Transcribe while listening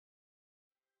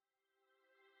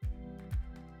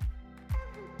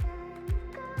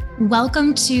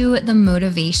Welcome to the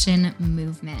Motivation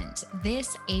Movement.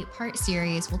 This 8-part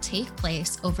series will take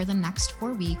place over the next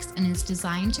 4 weeks and is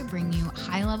designed to bring you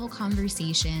high-level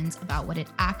conversations about what it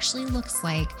actually looks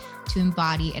like to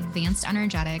embody advanced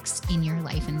energetics in your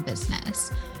life and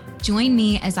business. Join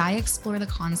me as I explore the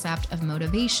concept of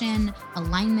motivation,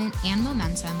 alignment, and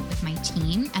momentum with my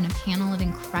team and a panel of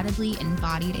incredibly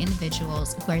embodied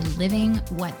individuals who are living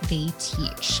what they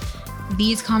teach.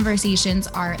 These conversations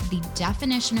are the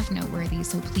definition of noteworthy,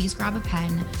 so please grab a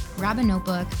pen, grab a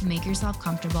notebook, make yourself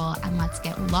comfortable, and let's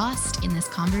get lost in this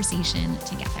conversation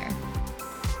together.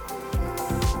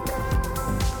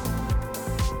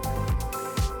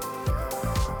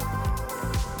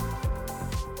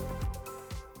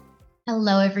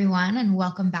 Hello, everyone, and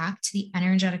welcome back to the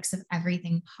Energetics of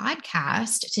Everything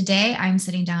podcast. Today, I'm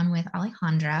sitting down with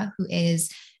Alejandra, who is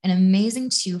an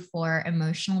amazing 2-4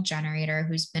 emotional generator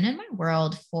who's been in my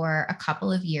world for a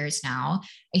couple of years now.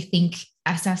 I think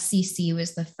SSCC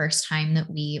was the first time that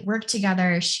we worked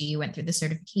together. She went through the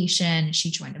certification. She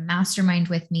joined a mastermind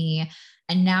with me.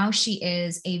 And now she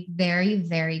is a very,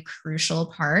 very crucial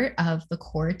part of the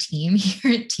core team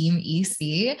here at Team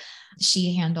EC.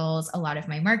 She handles a lot of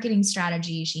my marketing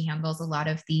strategy. She handles a lot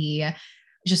of the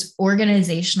just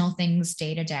organizational things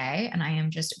day to day. And I am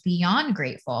just beyond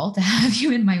grateful to have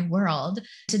you in my world.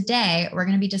 Today, we're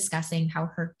going to be discussing how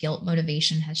her guilt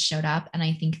motivation has showed up. And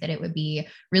I think that it would be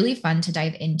really fun to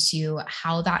dive into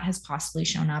how that has possibly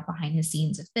shown up behind the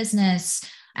scenes of business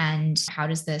and how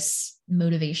does this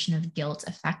motivation of guilt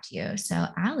affect you. So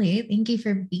Ali, thank you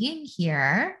for being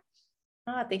here.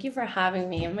 Thank you for having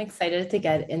me. I'm excited to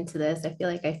get into this. I feel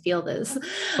like I feel this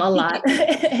a lot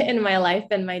in my life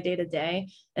and my day-to-day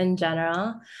in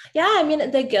general. Yeah, I mean,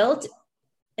 the guilt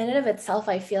in and of itself,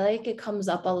 I feel like it comes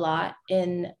up a lot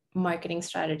in marketing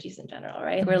strategies in general,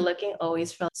 right? We're looking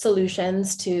always for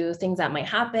solutions to things that might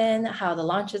happen, how the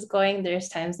launch is going. There's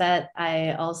times that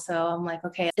I'm like,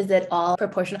 okay, is it all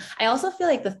proportional? I also feel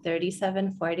like the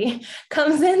 37-40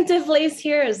 comes into place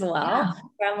here as well. Yeah.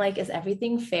 Where I'm like, is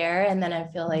everything fair? And then I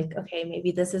feel like, okay,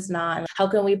 maybe this is not. How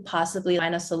can we possibly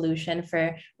find a solution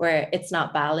for where it's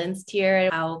not balanced here?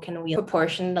 How can we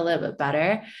proportion it a little bit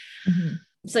better? Mm-hmm.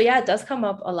 So yeah, it does come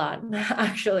up a lot,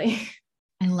 actually.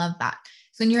 I love that.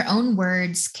 So in your own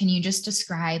words, can you just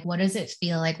describe what does it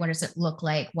feel like? What does it look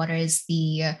like? What does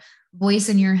the voice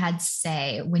in your head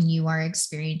say when you are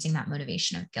experiencing that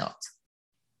motivation of guilt?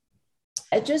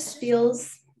 It just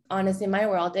feels, honestly, in my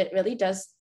world, it really does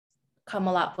come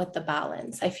a lot with the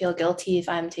balance. I feel guilty if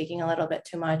I'm taking a little bit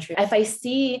too much. If I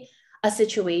see a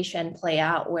situation play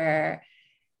out where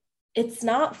it's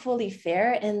not fully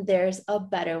fair and there's a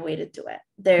better way to do it.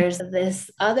 There's this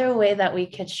other way that we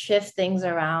could shift things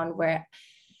around where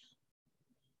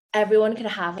everyone could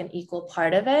have an equal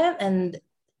part of it and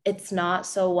it's not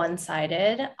so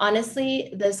one-sided.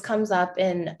 Honestly, this comes up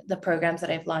in the programs that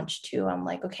I've launched too. I'm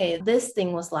like, okay, this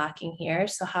thing was lacking here.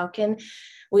 So how can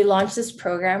we launch this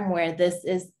program where this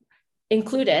is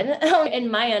included?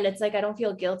 In my end, it's like, I don't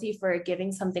feel guilty for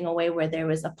giving something away where there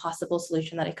was a possible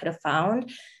solution that I could have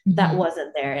found that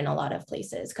wasn't there in a lot of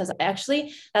places. Because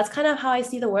actually, that's kind of how I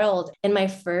see the world. In my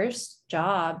first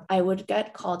job, I would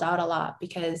get called out a lot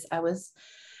because I was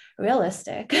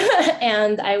realistic.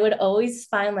 And I would always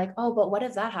find like, oh, but what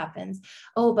if that happens?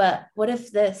 Oh, but what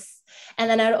if this? And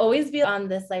then I'd always be on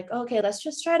this like, okay, let's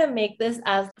just try to make this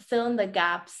as fill in the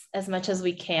gaps as much as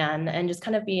we can and just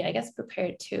kind of be, I guess,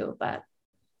 prepared too. But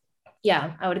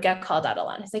yeah, I would get called out a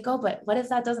lot. It's like, oh, but what if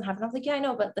that doesn't happen? I was like, yeah, I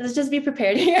know, but let's just be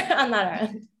prepared here on that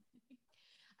end.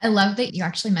 I love that you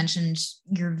actually mentioned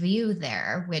your view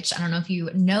there, which I don't know if you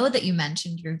know that you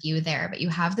mentioned your view there, but you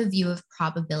have the view of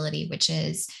probability, which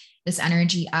is this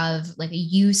energy of like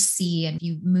you see and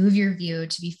you move your view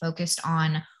to be focused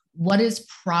on what is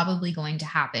probably going to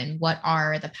happen. What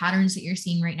are the patterns that you're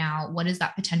seeing right now? What is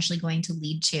that potentially going to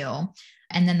lead to?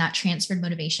 And then that transferred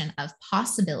motivation of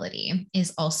possibility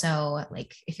is also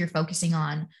like, if you're focusing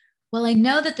on, well, I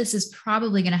know that this is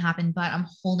probably going to happen, but I'm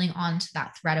holding on to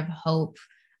that thread of hope.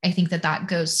 I think that that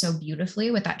goes so beautifully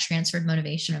with that transferred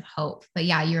motivation of hope. But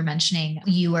yeah, you were mentioning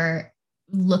you were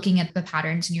looking at the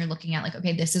patterns and you're looking at like,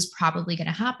 okay, this is probably going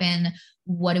to happen.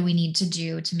 What do we need to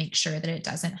do to make sure that it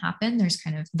doesn't happen? There's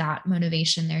kind of that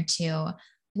motivation there too.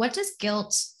 What does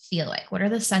guilt feel like? What are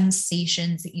the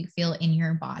sensations that you feel in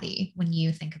your body when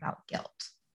you think about guilt?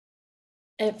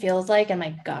 It feels like in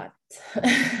my gut.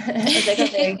 It's like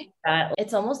a very gut.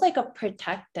 It's almost like a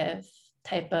protective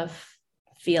type of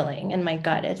feeling in my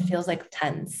gut. It feels like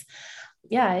tense.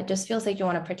 yeah, it just feels like you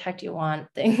want to protect, you want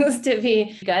things to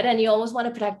be good. And you almost want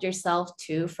to protect yourself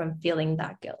too from feeling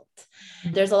that guilt.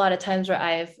 There's a lot of times where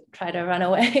I've tried to run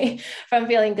away from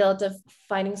feeling guilt of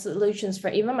finding solutions for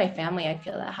even my family. I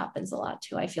feel that happens a lot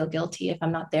too. I feel guilty if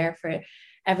I'm not there for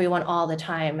everyone all the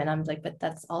time. And I'm like, but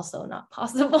that's also not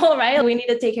possible, right? We need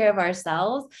to take care of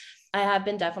ourselves. I have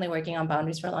been definitely working on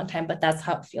boundaries for a long time, but that's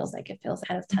how it feels like. It feels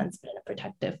kind of tense, but in a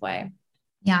protective way.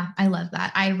 Yeah, I love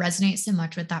that. I resonate so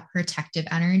much with that protective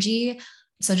energy.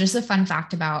 So, just a fun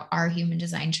fact about our human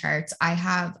design charts, I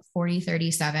have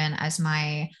 4037 as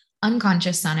my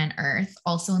unconscious sun and earth,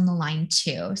 also in the line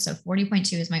two. So,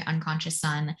 40.2 is my unconscious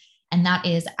sun, and that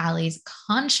is Allie's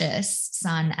conscious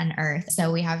sun and earth.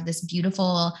 So, we have this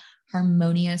beautiful,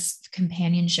 harmonious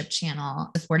companionship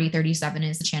channel. The 4037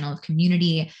 is the channel of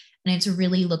community. And it's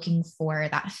really looking for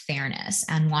that fairness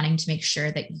and wanting to make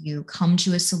sure that you come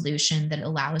to a solution that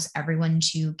allows everyone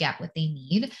to get what they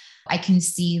need. I can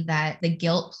see that the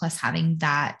guilt plus having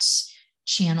that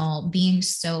channel being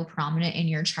so prominent in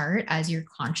your chart as your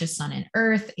conscious sun and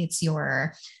earth, it's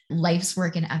your life's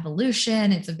work and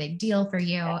evolution. It's a big deal for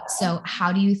you. So,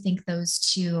 how do you think those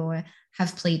two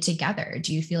have played together?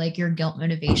 Do you feel like your guilt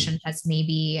motivation has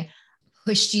maybe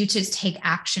pushed you to take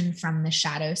action from the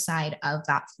shadow side of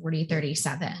that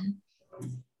 4037?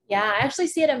 Yeah, I actually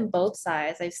see it in both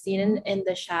sides. I've seen it in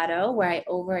the shadow where I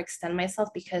overextend myself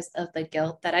because of the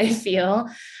guilt that I feel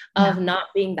of not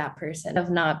being that person, of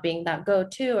not being that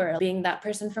go-to or being that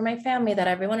person for my family that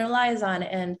everyone relies on.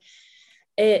 And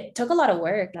it took a lot of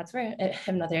work. That's where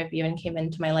hypnotherapy even came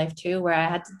into my life too, where I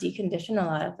had to decondition a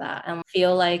lot of that and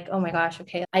feel like, oh my gosh,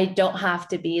 okay, I don't have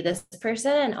to be this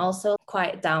person. And also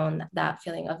quiet down that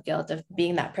feeling of guilt of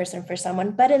being that person for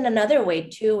someone. But in another way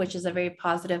too, which is a very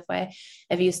positive way,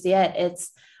 if you see it,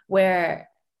 it's where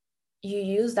you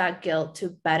use that guilt to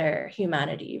better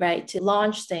humanity, right? To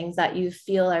launch things that you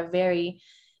feel are very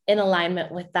in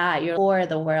alignment with that. You're for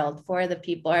the world, for the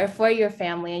people, or for your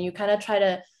family. And you kind of try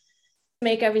to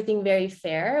make everything very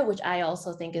fair, which I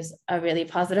also think is a really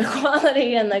positive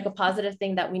quality and like a positive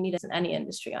thing that we need in any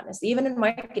industry, honestly, even in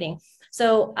marketing.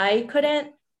 So I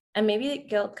couldn't, and maybe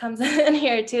guilt comes in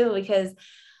here too, because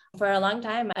for a long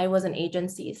time I was in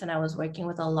agencies and I was working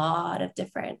with a lot of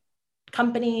different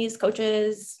companies,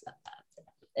 coaches,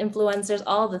 influencers,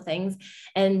 all the things.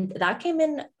 And that came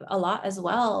in a lot as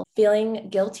well, feeling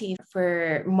guilty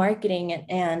for marketing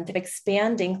and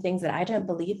expanding things that I didn't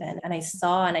believe in. And I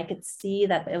saw and I could see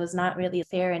that it was not really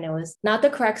fair and it was not the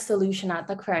correct solution, not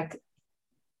the correct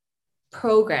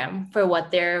program for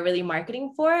what they're really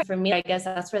marketing for. For me, I guess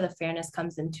that's where the fairness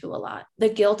comes into a lot. The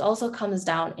guilt also comes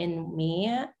down in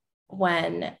me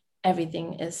when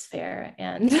everything is fair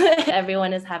and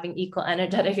everyone is having equal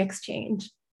energetic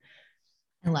exchange.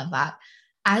 I love that.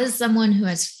 As someone who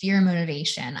has fear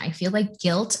motivation, I feel like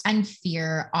guilt and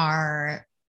fear are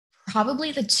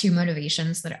probably the two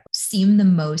motivations that seem the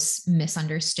most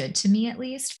misunderstood to me, at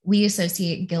least. We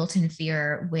associate guilt and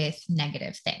fear with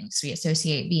negative things. We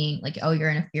associate being like, oh,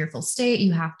 you're in a fearful state,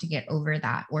 you have to get over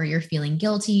that, or you're feeling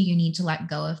guilty, you need to let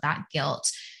go of that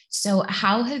guilt. So,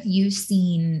 how have you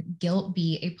seen guilt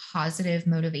be a positive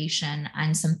motivation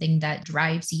and something that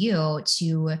drives you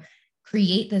to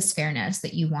create this fairness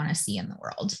that you want to see in the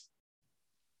world?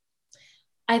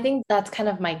 I think that's kind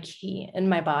of my key in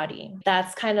my body.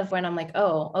 That's kind of when I'm like,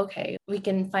 oh, okay, we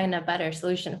can find a better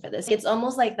solution for this. It's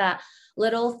almost like that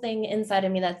little thing inside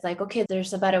of me that's like, okay,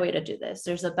 there's a better way to do this.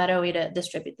 There's a better way to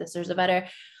distribute this. There's a better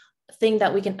thing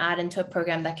that we can add into a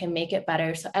program that can make it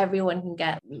better so everyone can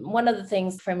get. One of the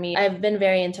things for me, I've been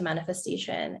very into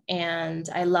manifestation and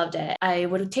I loved it. I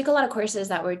would take a lot of courses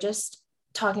that were just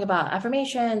talking about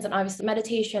affirmations and obviously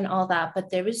meditation, all that, but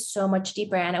there was so much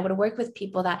deeper. And I would work with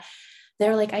people that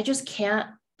they're like, I just can't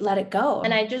let it go.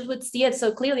 And I just would see it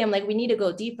so clearly. I'm like, we need to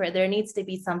go deeper. There needs to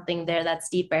be something there that's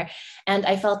deeper. And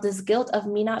I felt this guilt of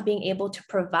me not being able to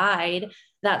provide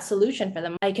that solution for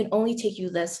them. I can only take you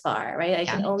this far, right? I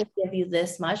can only give you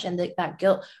this much. And that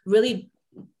guilt really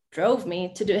drove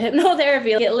me to do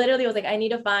hypnotherapy. It literally was like, I need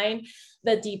to find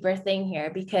the deeper thing here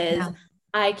because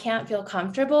I can't feel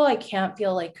comfortable. I can't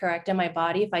feel like correct in my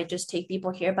body if I just take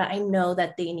people here, but I know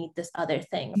that they need this other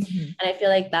thing. And I feel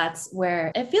like that's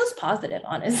where it feels positive,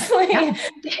 honestly.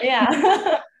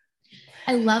 Yeah.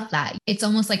 I love that. It's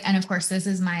almost like, and of course, this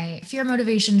is my fear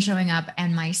motivation showing up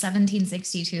and my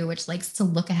 1762, which likes to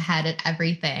look ahead at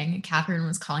everything. Catherine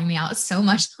was calling me out so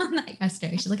much on that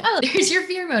yesterday. She's like, oh, there's your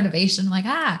fear motivation. I'm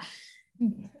like,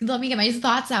 let me get my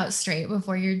thoughts out straight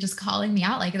before you're just calling me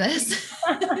out like this.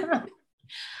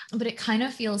 But it kind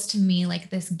of feels to me like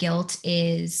this guilt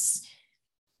is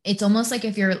It's almost like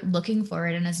if you're looking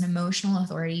forward and as an emotional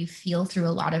authority, you feel through a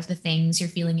lot of the things you're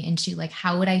feeling into, like,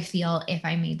 how would I feel if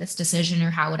I made this decision? Or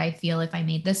how would I feel if I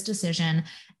made this decision?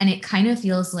 And it kind of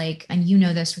feels like, and you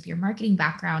know this with your marketing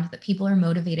background, that people are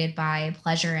motivated by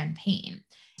pleasure and pain.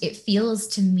 It feels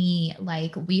to me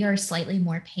like we are slightly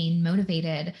more pain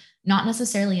motivated, not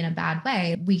necessarily in a bad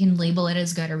way. We can label it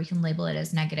as good or we can label it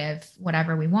as negative,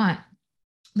 whatever we want.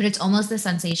 But it's almost the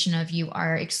sensation of you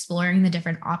are exploring the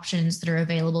different options that are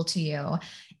available to you.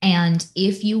 And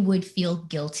if you would feel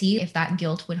guilty, if that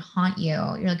guilt would haunt you,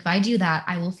 you're like, if I do that,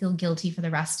 I will feel guilty for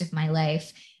the rest of my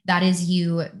life. That is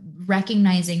you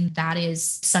recognizing that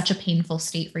is such a painful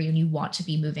state for you and you want to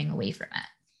be moving away from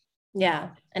it. Yeah.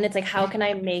 And it's like, how can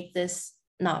I make this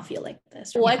not feel like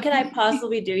this? What can I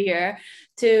possibly do here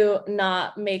to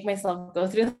not make myself go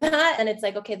through that? And it's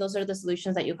like, okay, those are the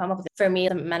solutions that you come up with. For me,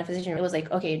 the manifestation, it was like,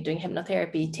 okay, doing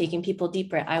hypnotherapy, taking people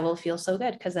deeper, I will feel so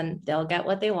good because then they'll get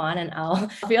what they want and I'll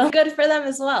feel good for them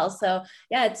as well. So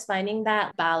yeah, it's finding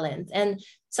that balance. And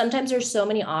sometimes there's so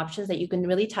many options that you can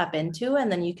really tap into,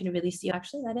 and then you can really see,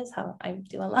 actually, that is how I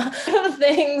do a lot of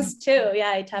things too.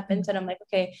 Yeah, I tap into it. I'm like,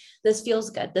 okay, this feels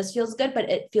good. This feels good, but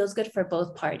it feels good for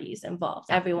both parties involved,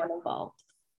 everyone involved.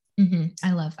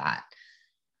 I love that.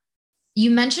 You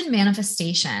mentioned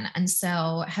manifestation. And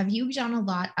so have you done a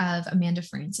lot of Amanda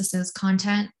Francis's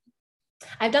content?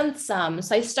 I've done some.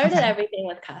 So I started everything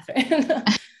with Catherine.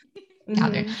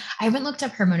 Catherine. I haven't looked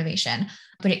up her motivation,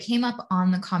 but it came up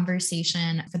on the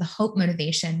conversation for the hope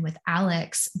motivation with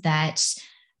Alex that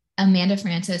Amanda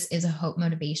Francis is a hope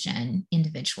motivation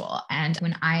individual. And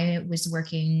when I was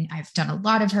working, I've done a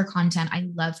lot of her content. I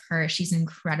love her. She's an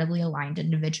incredibly aligned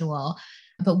individual.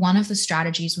 But one of the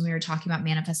strategies when we were talking about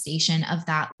manifestation of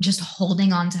that, just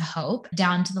holding on to hope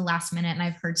down to the last minute. And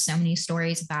I've heard so many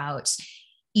stories about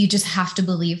you just have to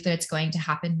believe that it's going to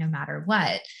happen no matter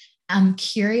what. I'm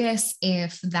curious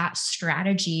if that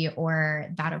strategy or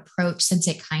that approach, since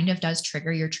it kind of does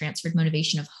trigger your transferred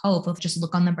motivation of hope, of just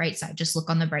look on the bright side, just look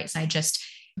on the bright side, just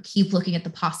keep looking at the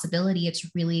possibility, it's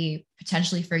really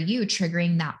potentially for you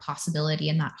triggering that possibility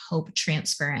and that hope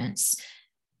transference.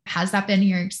 Has that been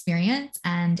your experience?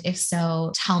 And if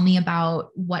so, tell me about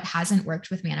what hasn't worked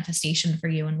with manifestation for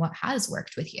you and what has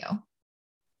worked with you.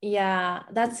 Yeah,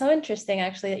 that's so interesting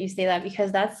actually that you say that,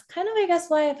 because that's kind of, I guess,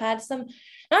 why I've had some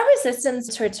not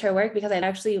resistance towards her work, because I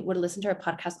actually would listen to her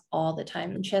podcast all the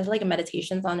time. And she has like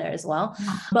meditations on there as well.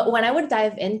 But when I would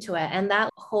dive into it, and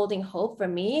that holding hope for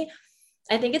me,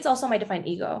 I think it's also my defined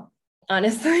ego.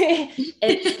 Honestly,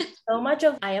 it's so much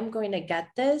of I am going to get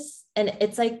this. And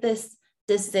it's like this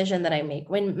decision that I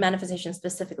make when manifestation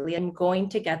specifically, I'm going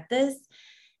to get this.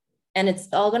 And it's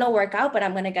all going to work out, but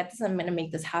I'm going to get this. I'm going to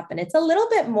make this happen. It's a little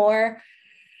bit more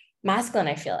masculine,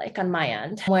 I feel like, on my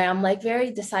end, where I'm like very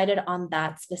decided on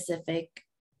that specific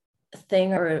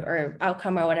thing or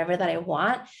outcome or whatever that I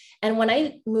want. And when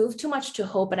I move too much to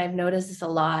hope, and I've noticed this a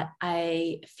lot,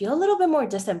 I feel a little bit more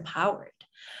disempowered.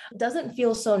 It doesn't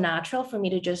feel so natural for me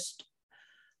to just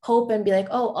hope and be like,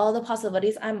 oh, all the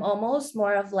possibilities. I'm almost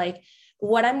more of like,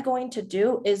 what I'm going to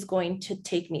do is going to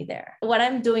take me there. What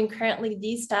I'm doing currently,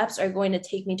 these steps are going to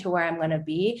take me to where I'm going to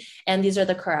be. And these are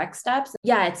the correct steps.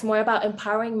 Yeah, it's more about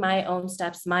empowering my own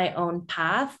steps, my own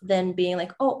path, than being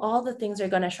like, oh, all the things are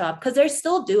going to show up. Because there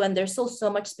still do. And there's still so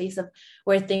much space of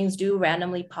where things do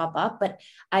randomly pop up. But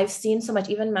I've seen so much,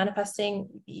 even manifesting,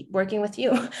 working with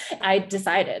you, I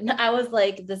decided, I was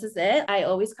like, this is it. I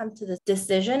always come to this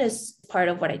decision is part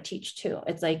of what I teach too.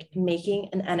 It's like making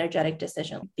an energetic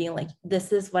decision, being like,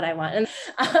 this is what I want. And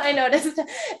I noticed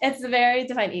it's very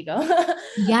defined ego.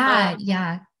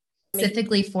 Yeah.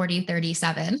 Specifically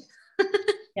 40-37.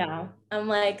 Yeah. I'm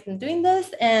like, I'm doing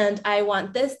this and I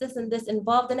want this, and this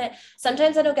involved in it.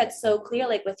 Sometimes I don't get so clear.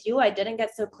 Like with you, I didn't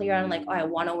get so clear on like, oh, I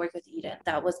want to work with Eden.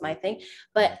 That was my thing.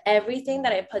 But everything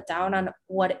that I put down on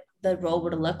what the role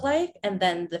would look like. And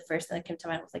then the first thing that came to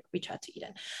mind was like, reach out to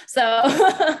Eden. So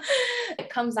it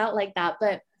comes out like that.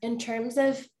 But in terms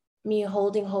of me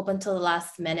holding hope until the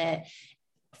last minute,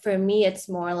 for me, it's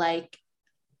more like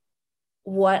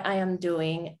what I am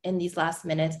doing in these last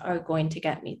minutes are going to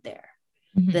get me there.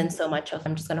 Than so much of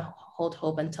I'm just going to hold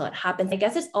hope until it happens. I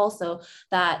guess it's also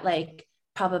that like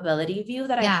probability view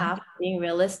that I have being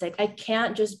realistic. I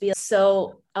can't just be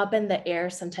so up in the air.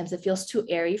 Sometimes it feels too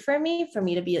airy for me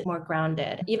to be more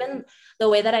grounded. Even the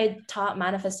way that I taught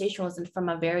manifestation was from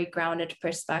a very grounded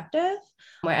perspective,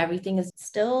 where everything is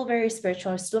still very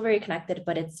spiritual, still very connected,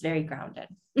 but it's very grounded.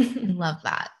 I love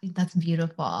that. That's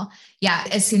beautiful. Yeah.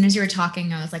 As soon as you were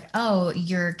talking, I was like, oh,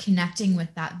 you're connecting with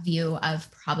that view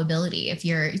of probability. If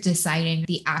you're deciding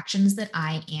the actions that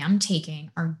I am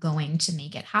taking are going to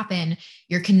make it happen,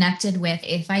 you're connected with,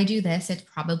 if I do this, it's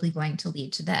probably going to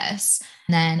lead to this.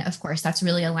 And then, of course, that's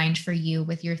really aligned for you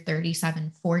with your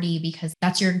 3740, because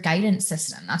that's your guidance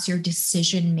system. That's your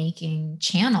decision-making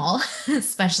channel,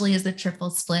 especially as the triple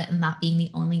split and that being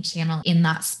the only channel in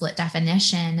that split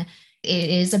definition.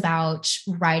 It is about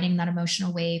riding that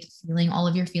emotional wave, feeling all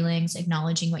of your feelings,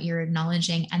 acknowledging what you're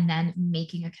acknowledging, and then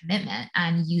making a commitment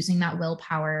and using that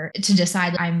willpower to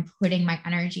decide, I'm putting my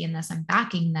energy in this, I'm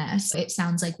backing this. It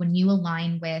sounds like when you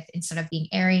align with, instead of being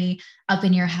airy, up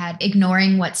in your head,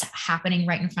 ignoring what's happening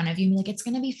right in front of you, be like, it's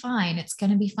going to be fine. It's going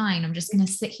to be fine. I'm just going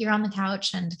to sit here on the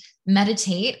couch and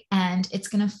meditate, and it's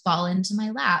going to fall into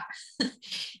my lap.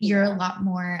 You're a lot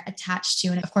more attached to,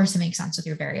 and of course it makes sense with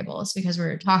your variables because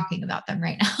we're talking about them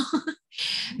right now,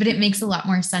 but it makes a lot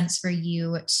more sense for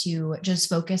you to just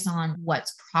focus on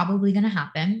what's probably going to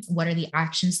happen. What are the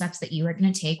action steps that you are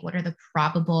going to take? What are the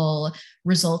probable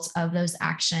results of those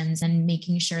actions, and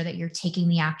making sure that you're taking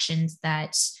the actions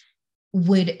that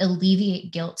would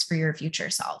alleviate guilt for your future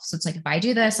self. So it's like, if I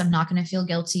do this, I'm not going to feel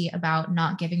guilty about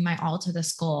not giving my all to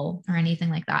this goal or anything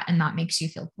like that. And that makes you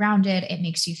feel grounded. It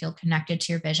makes you feel connected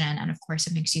to your vision. And of course,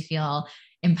 it makes you feel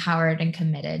empowered and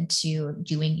committed to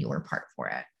doing your part for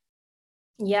it.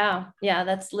 Yeah,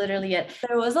 that's literally it.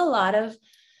 There was a lot of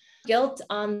guilt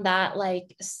on that,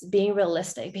 like being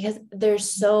realistic, because there's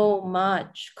so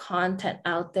much content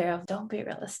out there of don't be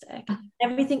realistic.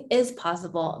 Everything is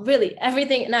possible, really,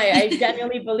 everything. And I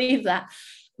genuinely believe that.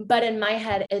 But in my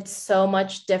head, it's so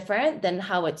much different than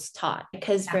how it's taught.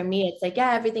 Because for me, it's like,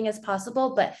 yeah, everything is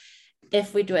possible, but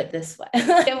if we do it this way,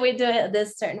 if we do it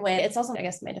this certain way, it's also, I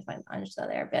guess, my divine Anjali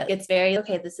there, but it's very,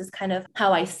 okay, this is kind of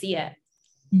how I see it.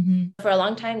 Mm-hmm. For a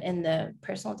long time in the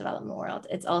personal development world,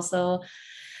 it's also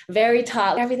very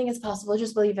taught, everything is possible,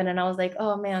 just believe in it. And I was like,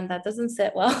 oh man, that doesn't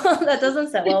sit well. That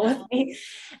doesn't sit well with me.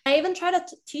 I even tried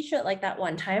to teach it like that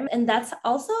one time. And that's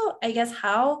also, I guess,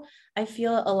 how I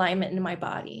feel alignment in my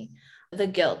body. The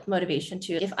guilt motivation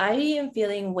too. If I am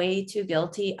feeling way too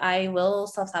guilty, I will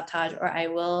self-sabotage, or I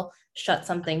will shut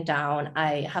something down.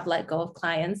 I have let go of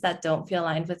clients that don't feel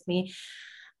aligned with me.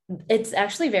 It's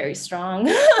actually very strong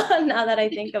now that I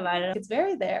think about it. It's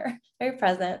very there, very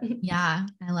present. Yeah,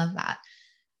 I love that.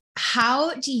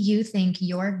 How do you think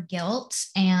your guilt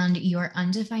and your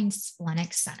undefined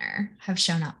splenic center have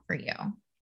shown up for you?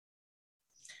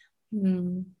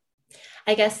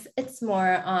 I guess it's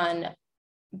more on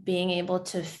being able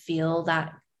to feel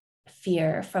that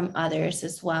fear from others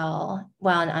as well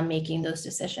while I'm making those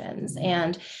decisions.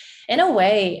 And in a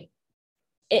way,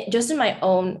 it just in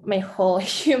my whole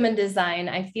human design,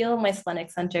 I feel my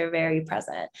splenic center very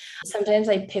present. Sometimes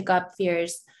I pick up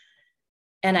fears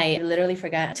and I literally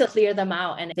forget to clear them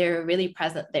out, and they're really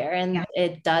present there. And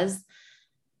it does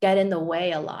get in the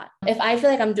way a lot. If I feel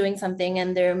like I'm doing something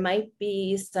and there might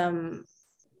be some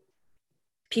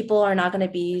people are not going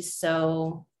to be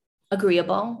so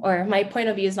agreeable, or my point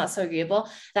of view is not so agreeable,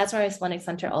 that's where my splenic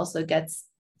center also gets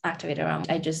activated around.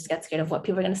 I just get scared of what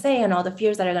people are going to say and all the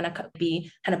fears that are going to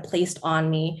be kind of placed on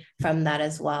me from that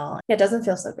as well. It doesn't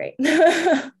feel so great.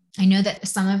 I know that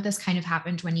some of this kind of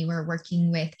happened when you were working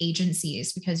with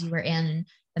agencies, because you were in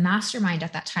the mastermind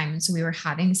at that time. And so we were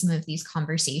having some of these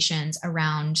conversations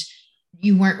around,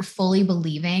 you weren't fully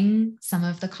believing some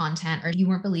of the content, or you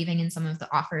weren't believing in some of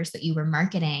the offers that you were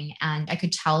marketing. And I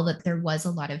could tell that there was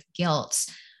a lot of guilt.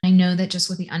 I know that just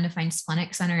with the undefined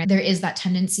splenic center, there is that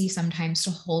tendency sometimes to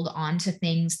hold on to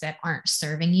things that aren't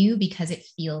serving you because it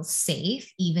feels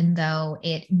safe, even though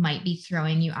it might be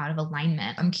throwing you out of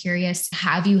alignment. I'm curious,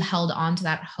 have you held on to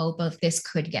that hope of this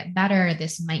could get better,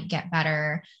 this might get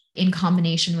better, in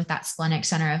combination with that splenic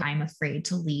center of I'm afraid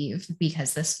to leave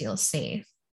because this feels safe?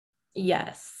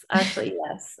 Yes, actually,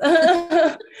 yes.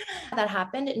 That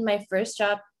happened in my first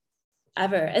job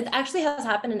ever. It actually has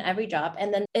happened in every job.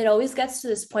 And then it always gets to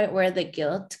this point where the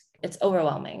guilt, it's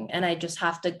overwhelming and I just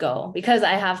have to go because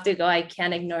I have to go. I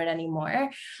can't ignore it anymore.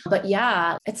 But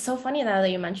yeah, it's so funny now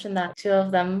that you mentioned that, two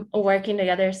of them working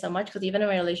together so much, because even in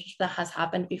a relationship that has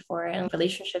happened before, and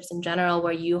relationships in general,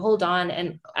 where you hold on,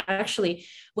 and actually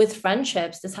with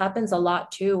friendships, this happens a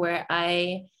lot too, where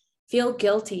I feel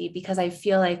guilty because I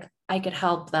feel like I could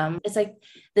help them. It's like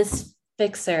this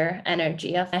fixer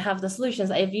energy of I have the solutions.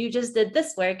 If you just did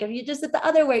this work, if you just did the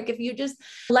other work, if you just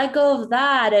let go of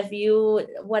that, if you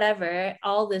whatever,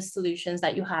 all the solutions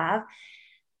that you have,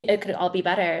 it could all be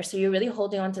better. So you're really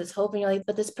holding on to this hope and you're like,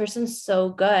 but this person's so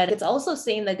good. It's also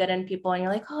seeing the good in people and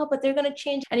you're like, oh, but they're going to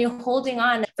change. And you're holding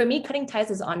on. For me, cutting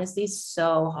ties is honestly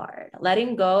so hard.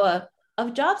 Letting go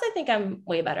of jobs, I think I'm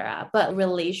way better at, but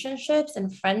relationships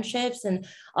and friendships and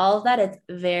all of that, it's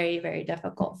very, very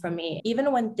difficult for me.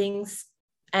 Even when things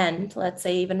end, let's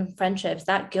say even friendships,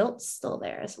 that guilt's still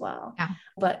there as well. Yeah.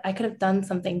 But I could have done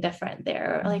something different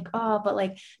there. Like, oh, but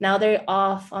like now they're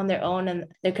off on their own and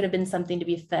there could have been something to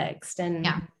be fixed. And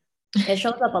it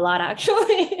shows up a lot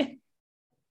actually.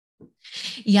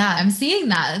 Yeah, I'm seeing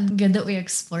that. Good that we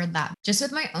explored that. Just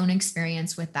with my own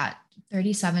experience with that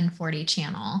 3740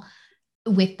 channel,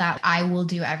 with that, I will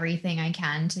do everything I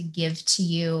can to give to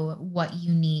you what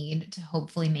you need to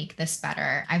hopefully make this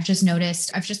better. I've just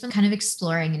been kind of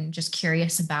exploring and just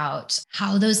curious about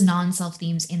how those non-self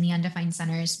themes in the undefined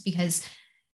centers, because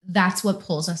that's what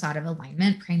pulls us out of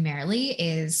alignment primarily,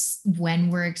 is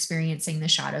when we're experiencing the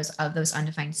shadows of those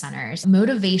undefined centers.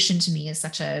 Motivation to me is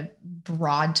such a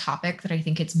broad topic that I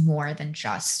think it's more than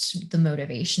just the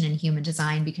motivation in human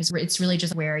design, because it's really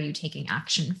just where are you taking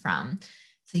action from?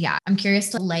 So yeah, I'm curious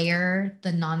to layer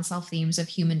the non-self themes of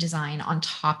human design on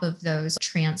top of those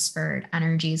transferred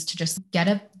energies to just get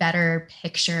a better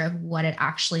picture of what it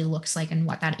actually looks like and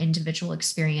what that individual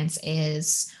experience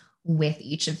is with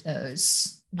each of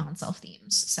those non-self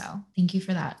themes. So thank you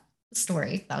for that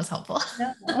story. That was helpful.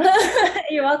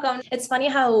 You're welcome. It's funny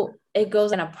how it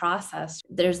goes in a process.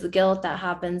 There's the guilt that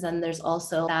happens, and there's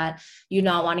also that you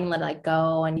not wanting to let it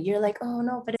go. And you're like, oh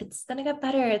no, but it's going to get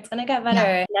better. It's going to get better.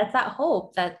 Yeah. That's that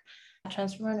hope, that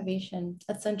transfer motivation.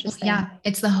 That's interesting. Yeah,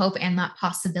 it's the hope and that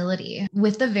possibility.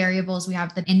 With the variables, we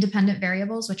have the independent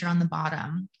variables, which are on the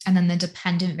bottom, and then the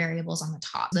dependent variables on the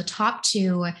top. The top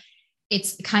two,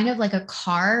 it's kind of like a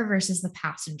car versus the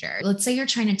passenger. Let's say you're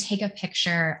trying to take a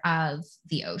picture of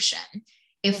the ocean.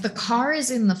 If the car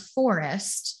is in the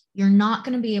forest, you're not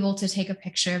going to be able to take a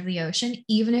picture of the ocean,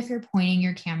 even if you're pointing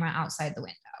your camera outside the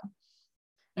window.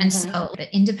 And so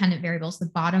the independent variables, the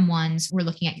bottom ones, we're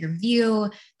looking at your view,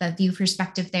 the view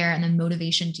perspective there, and then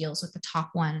motivation deals with the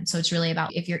top one. So it's really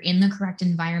about if you're in the correct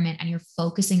environment and you're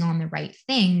focusing on the right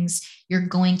things, you're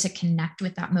going to connect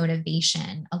with that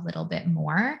motivation a little bit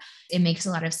more. It makes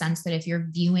a lot of sense that if you're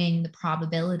viewing the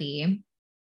probability,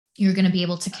 you're going to be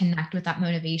able to connect with that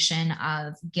motivation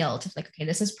of guilt. It's like, okay,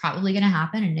 this is probably going to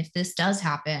happen. And if this does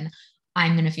happen,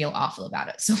 I'm going to feel awful about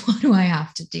it. So what do I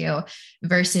have to do?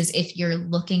 Versus if you're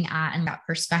looking at, and that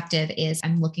perspective is,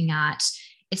 I'm looking at,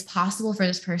 it's possible for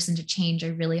this person to change. I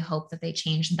really hope that they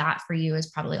change. That for you is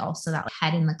probably also that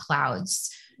head in the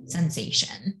clouds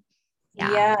sensation.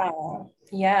 Yeah.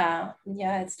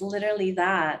 It's literally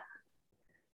that.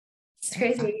 It's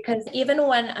crazy because even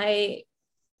when I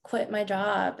quit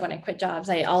jobs,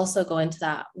 I also go into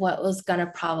that, what was going to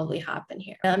probably happen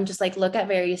here. I'm just like, look at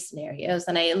various scenarios.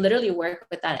 And I literally work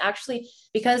with that. Actually,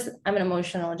 because I'm an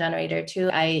emotional generator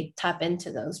too, I tap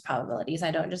into those probabilities.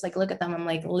 I don't just like look at them. I'm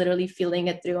like literally feeling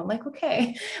it through. I'm like,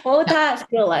 okay, what would that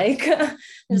feel like?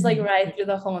 Just like ride through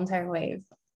the whole entire wave.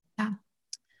 Yeah.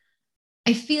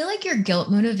 I feel like your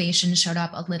guilt motivation showed up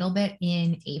a little bit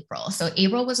in April. So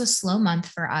April was a slow month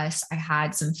for us. I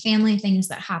had some family things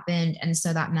that happened. And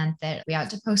so that meant that we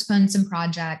had to postpone some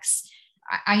projects.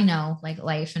 I know like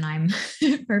life, and I'm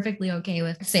perfectly okay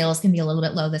with sales can be a little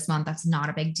bit low this month. That's not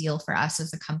a big deal for us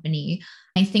as a company.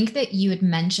 I think that you had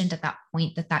mentioned at that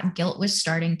point that guilt was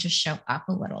starting to show up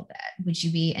a little bit. Would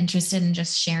you be interested in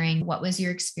just sharing what was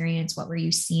your experience? What were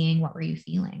you seeing? What were you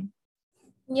feeling?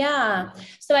 Yeah.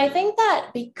 So I think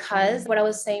that because what I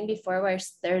was saying before, where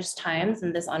there's times,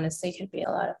 and this honestly could be a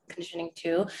lot of conditioning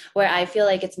too, where I feel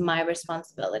like it's my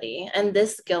responsibility. And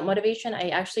this guilt motivation, I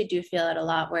actually do feel it a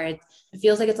lot, where it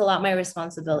feels like it's a lot my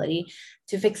responsibility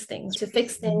to fix things,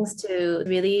 to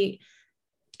really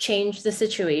change the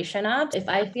situation up. If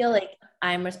I feel like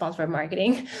I'm responsible for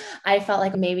marketing, I felt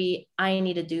like maybe I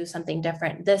need to do something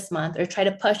different this month or try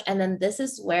to push. And then this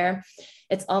is where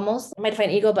it's almost, I might find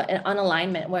ego, but an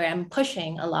unalignment where I'm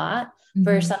pushing a lot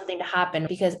for something to happen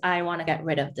because I want to get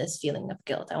rid of this feeling of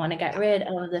guilt. I want to get rid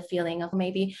of the feeling of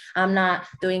maybe I'm not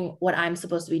doing what I'm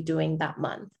supposed to be doing that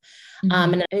month.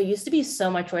 And it used to be so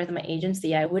much worse in my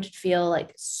agency. I would feel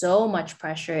like so much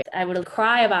pressure. I would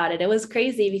cry about it. It was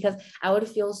crazy because I would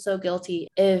feel so guilty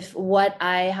if what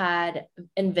I had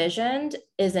envisioned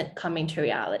isn't coming to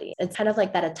reality. It's kind of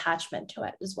like that attachment to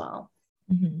it as well.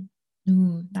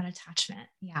 Ooh, that attachment.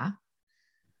 Yeah.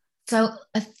 So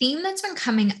a theme that's been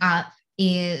coming up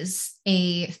is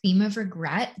a theme of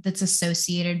regret that's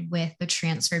associated with the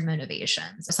transferred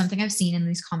motivations. So something I've seen in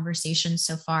these conversations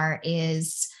so far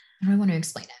is, how do I want to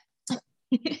explain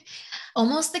it?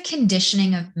 Almost the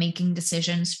conditioning of making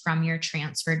decisions from your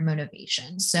transferred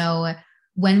motivation. So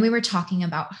when we were talking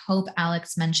about hope,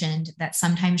 Alex mentioned that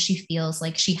sometimes she feels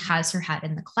like she has her head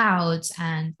in the clouds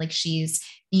and like she's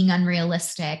being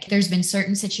unrealistic. There's been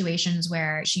certain situations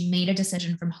where she made a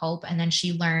decision from hope and then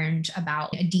she learned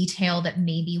about a detail that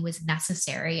maybe was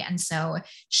necessary. And so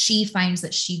she finds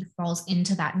that she falls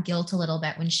into that guilt a little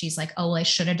bit when she's like, oh, I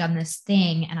should have done this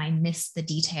thing and I missed the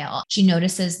detail. She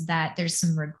notices that there's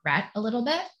some regret a little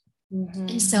bit. Mm-hmm.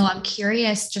 And so I'm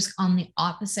curious, just on the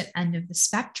opposite end of the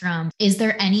spectrum, is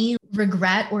there any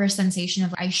regret or a sensation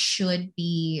of I should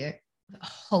be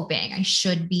hoping, I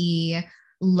should be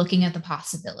looking at the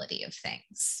possibility of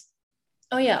things?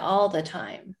 Oh yeah, all the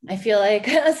time. I feel like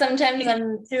sometimes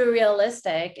I'm too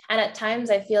realistic. And at times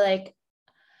I feel like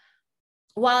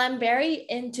while I'm very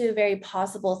into very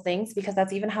possible things, because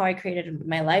that's even how I created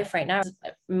my life right now,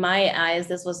 in my eyes,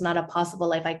 this was not a possible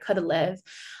life I could live.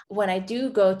 When I do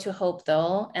go to hope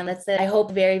though, and let's say I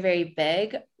hope very, very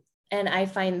big, and I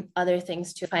find other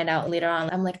things to find out later on,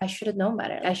 I'm like, I should have known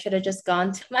better. I should have just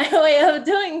gone to my way of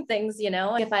doing things, you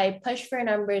know? If I push for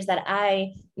numbers that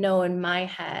I know in my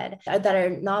head that are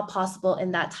not possible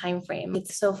in that time frame,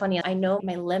 it's so funny. I know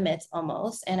my limits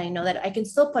almost, and I know that I can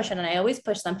still push it, and I always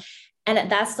push them.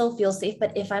 And that still feels safe.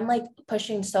 But if I'm like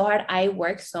pushing so hard, I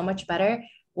work so much better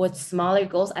with smaller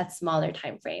goals at smaller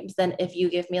time frames than if you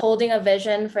give me holding a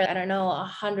vision for, I don't know,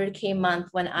 100K month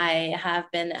when I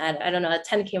have been at, I don't know, a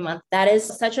 10K month. That is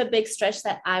such a big stretch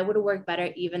that I would work better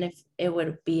even if it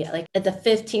would be like at the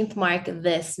 15th mark,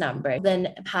 this number,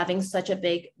 than having such a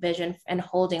big vision and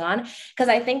holding on. Because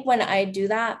I think when I do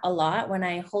that a lot, when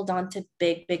I hold on to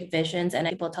big, big visions and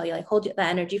people tell you like, hold the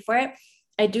energy for it,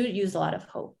 I do use a lot of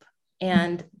hope.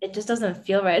 And it just doesn't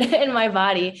feel right in my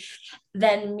body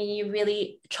than me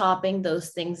really chopping those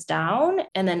things down.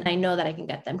 And then I know that I can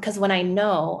get them. Because when I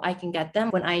know I can get them,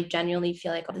 when I genuinely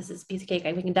feel like, oh, this is a piece of cake,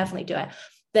 we can definitely do it,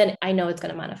 then I know it's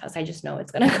going to manifest. I just know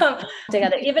it's going to come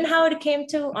together. Even how it came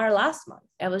to our last month.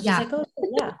 I was just like, oh,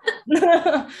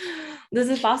 yeah, this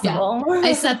is possible. Yeah.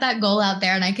 I set that goal out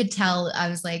there and I could tell, I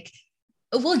was like,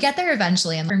 we'll get there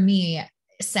eventually. And for me,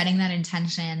 setting that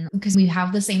intention, because we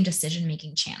have the same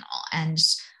decision-making channel. And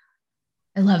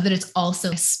I love that it's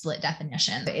also a split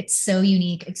definition. It's so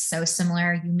unique. It's so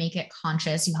similar. You make it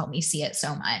conscious. You help me see it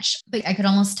so much. But I could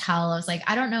almost tell, I was like,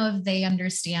 I don't know if they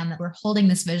understand that we're holding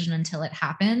this vision until it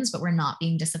happens, but we're not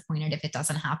being disappointed if it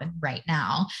doesn't happen right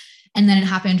now. And then it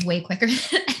happened way quicker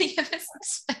than any of us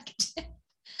expected.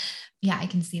 Yeah, I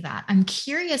can see that. I'm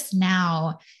curious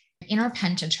now, in our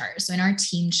penta chart, so in our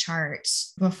team chart,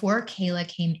 before Kayla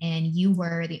came in, you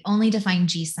were the only defined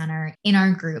G center in our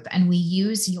group. And we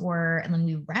use and then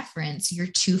we reference your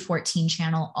 214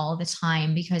 channel all the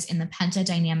time, because in the penta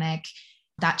dynamic,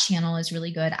 that channel is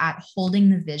really good at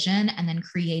holding the vision and then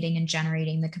creating and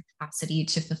generating the capacity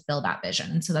to fulfill that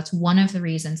vision. And so that's one of the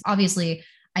reasons. Obviously,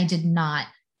 I did not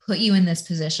put you in this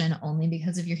position only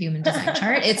because of your human design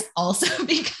chart. It's also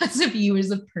because of you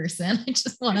as a person. I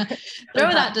just want to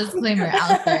throw that disclaimer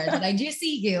out there that I do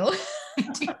see you. I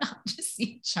do not just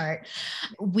see a chart.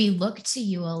 We look to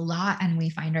you a lot, and we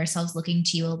find ourselves looking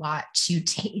to you a lot to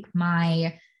take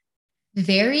my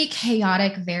very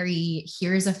chaotic,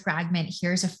 here's a fragment,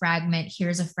 here's a fragment,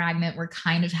 here's a fragment. We're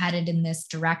kind of headed in this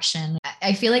direction.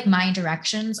 I feel like my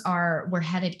directions we're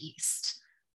headed east.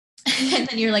 And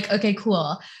then you're like, okay,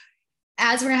 cool.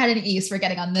 As we're heading east, we're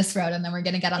getting on this road, and then we're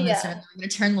going to get on this road, and we're going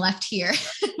to turn left here.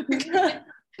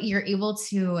 You're able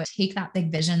to take that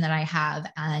big vision that I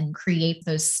have and create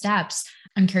those steps.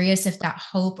 I'm curious if that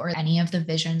hope or any of the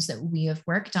visions that we have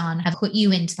worked on have put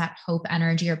you into that hope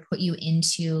energy, or put you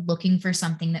into looking for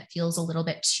something that feels a little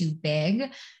bit too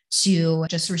big to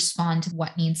just respond to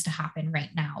what needs to happen right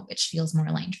now, which feels more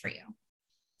aligned for you.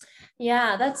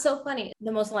 Yeah, that's so funny.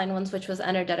 The most aligned ones, which was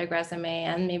energetic resume,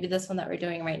 and maybe this one that we're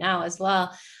doing right now as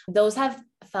well, those have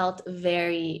felt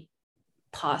very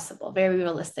possible, very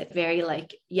realistic, very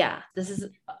like, yeah, this is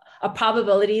a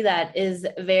probability that is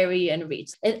very in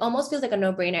reach. It almost feels like a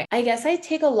no-brainer. I guess I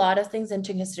take a lot of things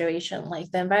into consideration,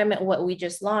 like the environment, what we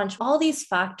just launched, all these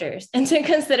factors into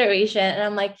consideration. And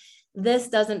I'm like, this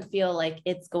doesn't feel like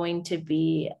it's going to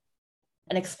be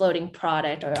an exploding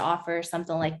product or offer or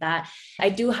something like that. I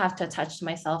do have to attach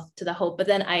myself to the hope, but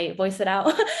then I voice it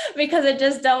out because I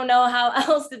just don't know how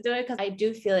else to do it, because I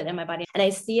do feel it in my body and I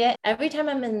see it every time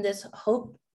I'm in this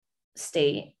hope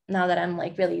state. Now that I'm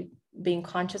like really being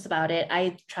conscious about it,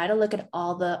 I try to look at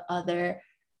all the other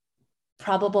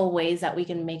probable ways that we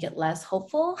can make it less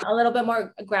hopeful, a little bit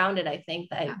more grounded. I think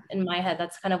that in my head,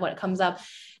 that's kind of what comes up.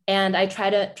 And I try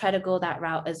to go that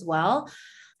route as well.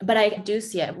 But I do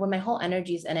see it when my whole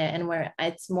energy's in it, and where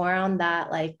it's more on that,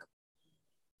 like,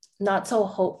 not so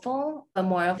hopeful, but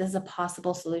more of, this is a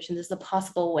possible solution. This is a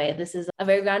possible way. This is a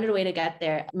very grounded way to get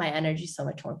there. My energy is so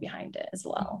much more behind it as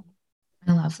well.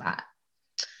 I love that.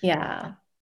 Yeah.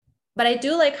 But I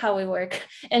do like how we work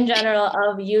in general,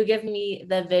 of you give me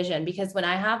the vision, because when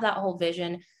I have that whole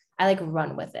vision, I like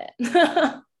run with it.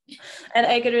 And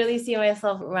I could really see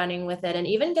myself running with it, and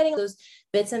even getting those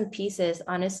bits and pieces.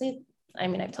 Honestly, I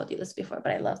mean, I've told you this before,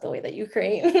 but I love the way that you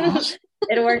create.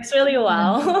 It works really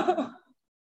well.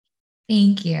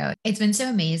 Thank you. It's been so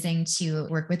amazing to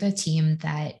work with a team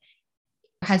that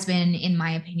has been, in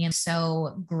my opinion,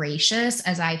 so gracious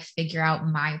as I figure out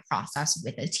my process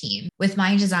with a team. With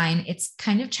my design, it's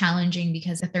kind of challenging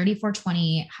because the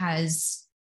 3420 has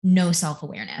no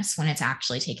self-awareness when it's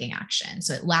actually taking action.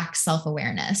 So it lacks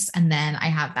self-awareness. And then I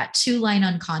have that 2-line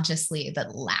unconsciously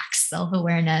that lacks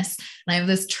self-awareness. And I have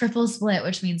this triple split,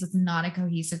 which means it's not a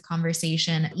cohesive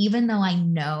conversation. Even though I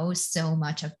know so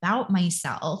much about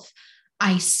myself,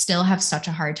 I still have such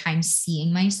a hard time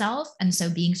seeing myself. And so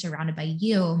being surrounded by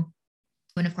you,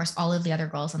 and of course, all of the other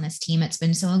girls on this team, it's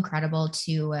been so incredible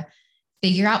to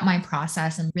figure out my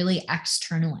process and really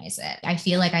externalize it. I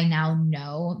feel like I now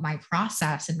know my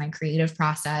process and my creative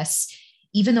process,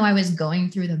 even though I was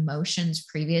going through the motions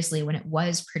previously when it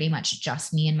was pretty much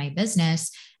just me and my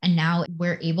business. And now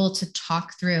we're able to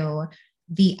talk through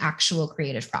the actual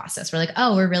creative process. We're like,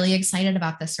 oh, we're really excited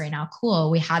about this right now.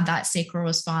 Cool. We had that sacral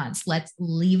response. Let's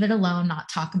leave it alone, not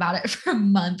talk about it for a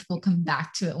month. We'll come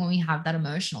back to it when we have that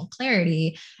emotional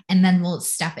clarity. And then we'll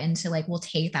step into, like, we'll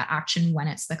take that action when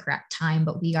it's the correct time.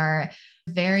 But we are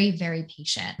very, very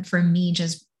patient. For me,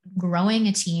 just growing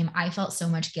a team, I felt so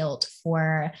much guilt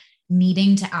for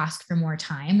needing to ask for more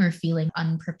time or feeling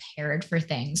unprepared for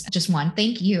things. Just one,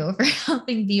 thank you for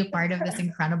helping be a part of this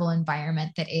incredible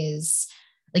environment that is,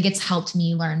 like, it's helped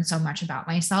me learn so much about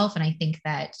myself. And I think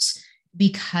that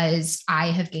because I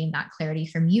have gained that clarity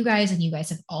from you guys, and you guys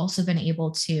have also been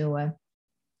able to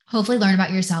hopefully learn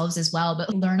about yourselves as well,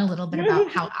 but learn a little bit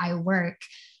about how I work.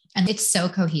 And it's so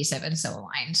cohesive and so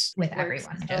aligned with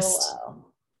everyone. It just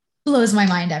blows my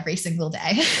mind every single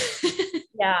day.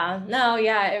 Yeah, no,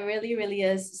 yeah, it really, really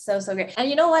is so, so great. And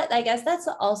you know what? I guess that's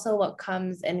also what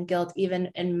comes in guilt,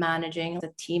 even in managing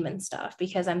the team and stuff,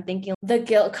 because I'm thinking the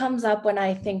guilt comes up when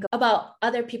I think about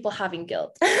other people having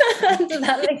guilt. Does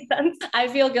that make sense? I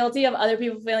feel guilty of other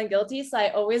people feeling guilty. So I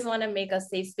always want to make a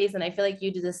safe space. And I feel like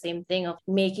you do the same thing of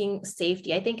making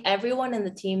safety. I think everyone in the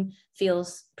team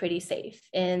feels pretty safe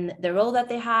in the role that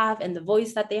they have, in the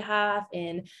voice that they have,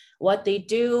 in what they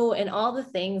do, and all the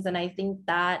things. And I think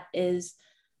that is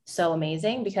so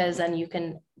amazing, because then you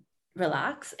can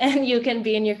relax and you can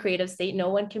be in your creative state. No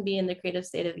one can be in the creative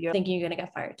state of you're thinking you're going to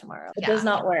get fired tomorrow. It does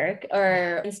not work.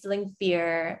 Or instilling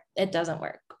fear, it doesn't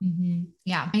work. Mm-hmm.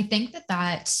 Yeah. I think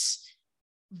that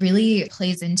really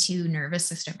plays into nervous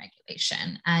system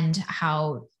regulation, and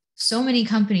how so many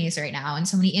companies right now and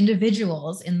so many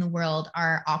individuals in the world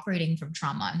are operating from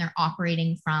trauma, and they're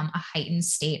operating from a heightened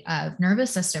state of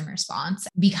nervous system response,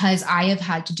 because I have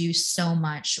had to do so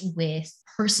much with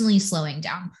personally slowing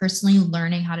down, personally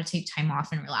learning how to take time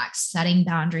off and relax, setting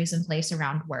boundaries in place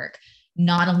around work,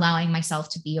 not allowing myself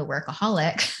to be a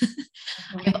workaholic.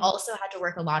 Mm-hmm. I've also had to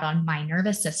work a lot on my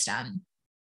nervous system.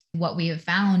 What we have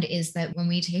found is that when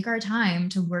we take our time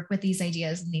to work with these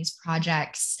ideas and these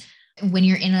projects, when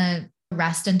you're in a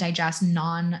rest and digest,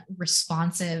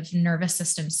 non-responsive nervous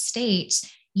system state,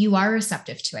 you are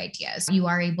receptive to ideas. You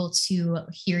are able to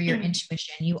hear your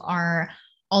intuition. You are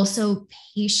also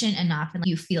patient enough, and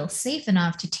you feel safe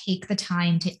enough to take the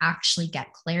time to actually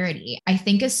get clarity. I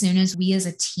think as soon as we as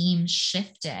a team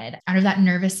shifted out of that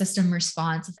nervous system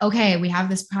response, okay, we have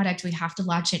this product, we have to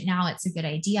launch it now, it's a good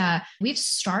idea. We've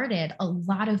started a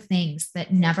lot of things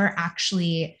that never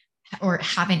actually, or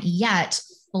haven't yet,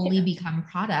 fully become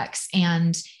products.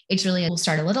 And it's really, we'll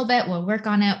start a little bit, we'll work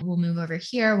on it, we'll move over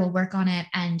here, we'll work on it.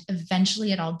 And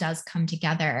eventually it all does come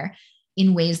together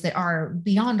in ways that are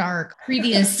beyond our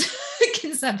previous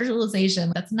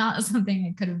conceptualization. That's not something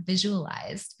I could have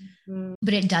visualized,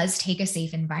 but it does take a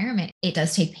safe environment. It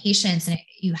does take patience, and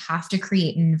you have to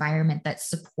create an environment that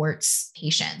supports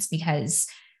patience, because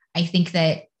I think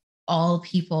that all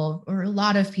people, or a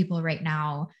lot of people right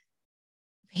now,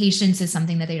 patience is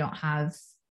something that they don't have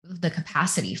the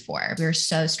capacity for. We're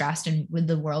so stressed, and with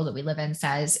the world that we live in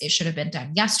says it should have been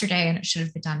done yesterday and it should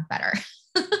have been done better.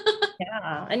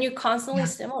 Yeah. And you constantly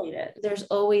stimulate it. There's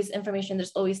always information.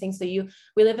 There's always things. So we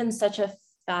live in such a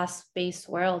fast-paced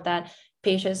world that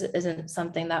patience isn't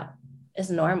something that is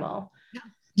normal.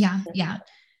 Yeah. Yeah.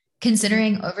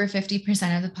 Considering over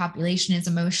 50% of the population is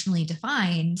emotionally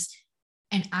defined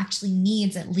and actually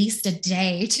needs at least a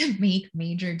day to make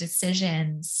major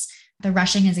decisions, the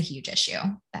rushing is a huge issue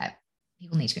that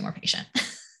people need to be more patient.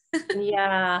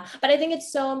 Yeah, but I think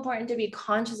it's so important to be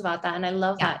conscious about that. And I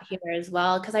love that here as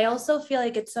well, because I also feel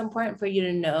like it's so important for you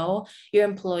to know your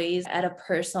employees at a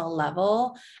personal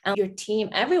level and your team,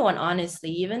 everyone,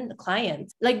 honestly, even the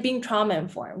clients, like being trauma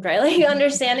informed, right? Like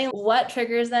understanding what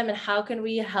triggers them and how can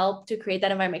we help to create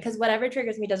that environment. Because whatever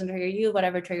triggers me doesn't trigger you,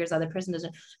 whatever triggers the other person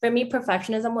doesn't. For me,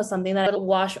 perfectionism was something that would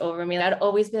wash over me. I'd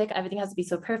always be like, everything has to be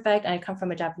so perfect. And I come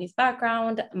from a Japanese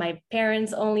background. My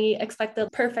parents only expected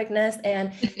perfectness.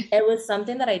 And it was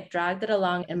something that I dragged it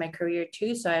along in my career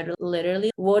too. So I literally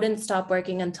wouldn't stop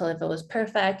working until if it was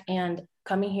perfect. And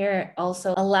coming here,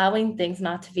 also allowing things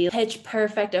not to be pitch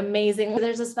perfect, amazing.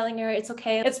 There's a spelling error. It's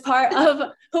okay. It's part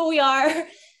of who we are.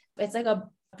 It's like a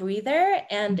breather.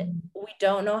 And we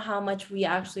don't know how much we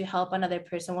actually help another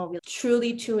person when we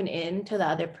truly tune in to the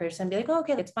other person, be like, oh,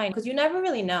 okay, it's fine. Because you never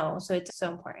really know. So it's so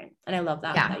important. And I love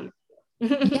that. Yeah.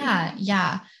 Yeah.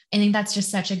 Yeah. I think that's just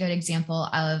such a good example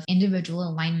of individual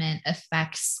alignment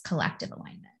affects collective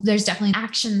alignment. There's definitely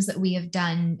actions that we have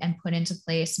done and put into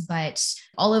place, but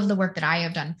all of the work that I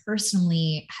have done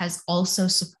personally has also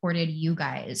supported you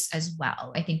guys as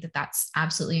well. I think that that's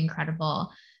absolutely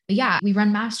incredible. But yeah, we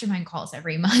run mastermind calls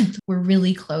every month. We're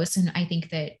really close. And I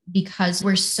think that because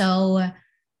we're so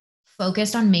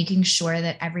focused on making sure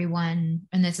that everyone,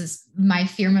 and this is my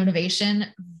fear motivation,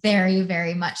 very,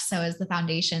 very much so as the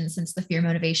foundation, since the fear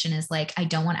motivation is like, I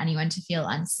don't want anyone to feel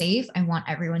unsafe. I want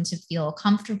everyone to feel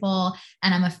comfortable,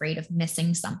 and I'm afraid of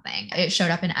missing something. It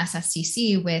showed up in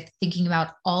SSTC with thinking about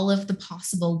all of the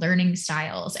possible learning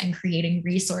styles and creating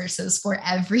resources for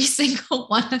every single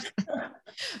one of them.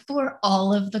 For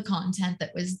all of the content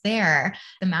that was there.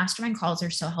 The mastermind calls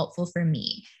are so helpful for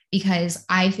me because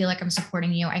I feel like I'm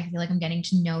supporting you. I feel like I'm getting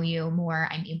to know you more.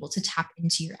 I'm able to tap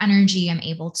into your energy. I'm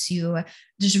able to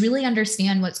just really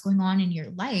understand what's going on in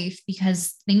your life,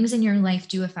 because things in your life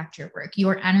do affect your work.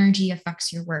 Your energy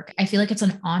affects your work. I feel like it's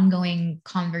an ongoing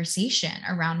conversation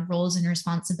around roles and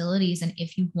responsibilities. And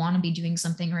if you want to be doing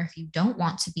something or if you don't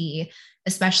want to be,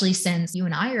 especially since you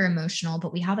and I are emotional,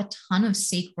 but we have a ton of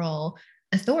sacral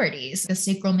authorities, the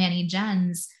sacral mani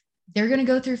gens, they're going to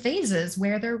go through phases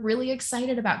where they're really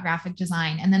excited about graphic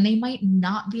design, and then they might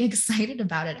not be excited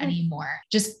about it anymore.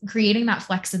 Just creating that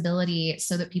flexibility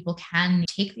so that people can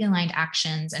take the aligned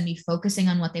actions and be focusing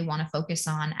on what they want to focus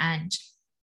on and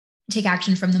take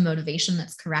action from the motivation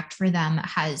that's correct for them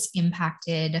has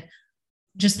impacted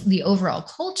just the overall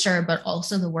culture, but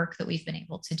also the work that we've been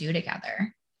able to do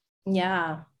together.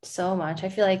 Yeah, so much. I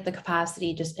feel like the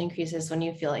capacity just increases when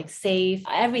you feel like safe,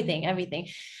 everything.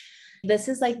 This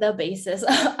is like the basis of,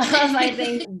 I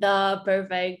think, the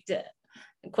perfect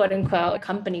quote unquote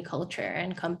company culture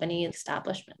and company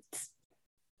establishments.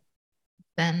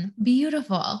 Been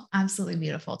beautiful, absolutely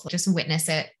beautiful to just witness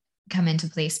it come into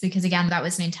place, because again, that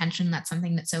was an intention. That's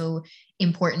something that's so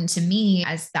important to me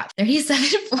as that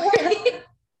 3740.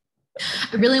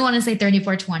 I really want to say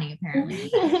 3420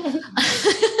 apparently.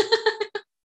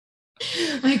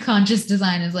 My conscious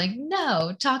design is like,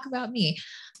 no, talk about me.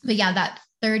 But yeah, that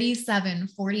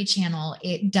 3740 channel,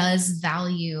 it does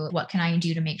value what can I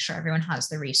do to make sure everyone has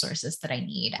the resources that I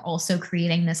need. Also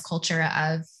creating this culture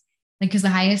of, because the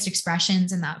highest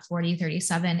expressions in that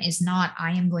 4037 is not,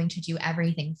 I am going to do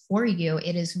everything for you.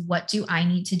 It is, what do I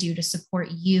need to do to support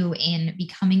you in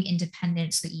becoming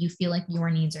independent so that you feel like your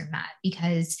needs are met?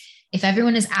 Because if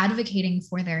everyone is advocating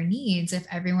for their needs, if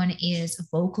everyone is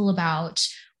vocal about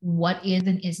what is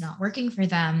and is not working for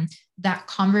them, that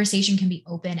conversation can be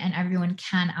open and everyone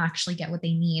can actually get what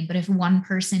they need. But if one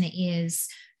person is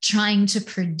trying to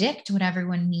predict what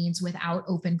everyone needs without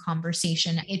open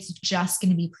conversation, it's just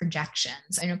going to be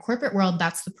projections. In a corporate world,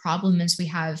 that's the problem, is we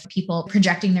have people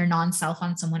projecting their non-self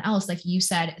on someone else. Like you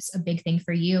said, it's a big thing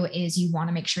for you is you want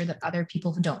to make sure that other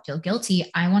people don't feel guilty.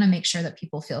 I want to make sure that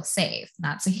people feel safe.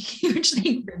 That's a huge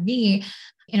thing for me.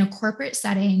 In a corporate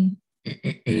setting,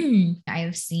 I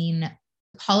have seen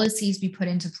policies be put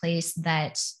into place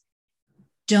that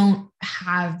don't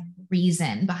have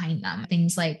reason behind them.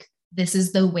 Things like, this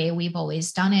is the way we've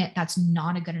always done it. That's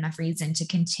not a good enough reason to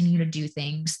continue to do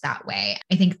things that way.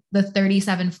 I think the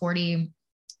 3740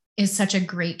 is such a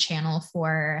great channel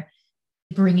for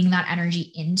bringing that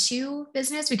energy into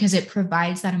business, because it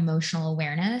provides that emotional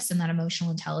awareness and that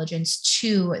emotional intelligence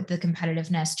to the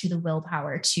competitiveness, to the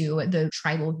willpower, to the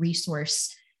tribal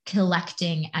resource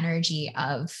collecting energy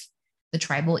of the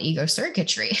tribal ego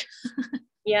circuitry.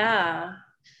 Yeah.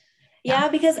 Yeah. Yeah,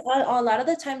 because a lot of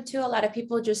the time too, a lot of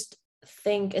people just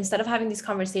think instead of having these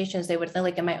conversations, they would think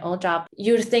like in my old job,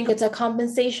 you'd think it's a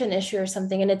compensation issue or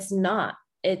something, and it's not.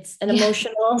 It's an Yeah.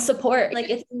 emotional support. Like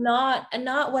it's not, and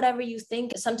not whatever you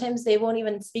think. Sometimes they won't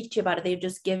even speak to you about it. They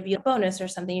just give you a bonus or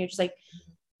something. You're just like,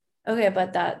 okay,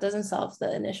 but that doesn't solve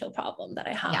the initial problem that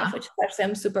I have, Yeah. which is actually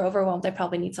I'm super overwhelmed. I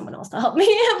probably need someone else to help me,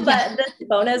 Yeah. but this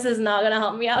bonus is not going to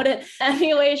help me out in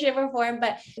any way, shape, or form.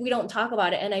 But we don't talk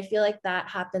about it. And I feel like that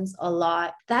happens a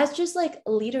lot. That's just like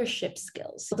leadership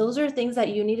skills. Those are things that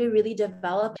you need to really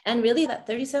develop. And really, that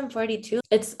 3742,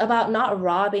 it's about not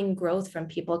robbing growth from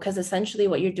people, because essentially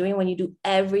what you're doing when you do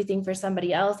everything for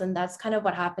somebody else, and that's kind of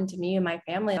what happened to me and my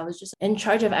family. I was just in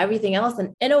charge of everything else.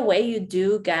 And in a way, you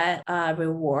do get a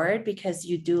reward because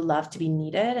you do love to be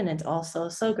needed, and it's also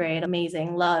so great,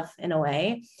 amazing love in a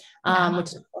way, Yeah. which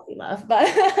is what we love. But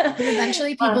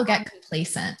Eventually people get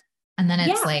complacent, and then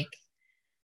it's yeah, like,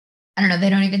 I don't know, they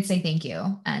don't even say thank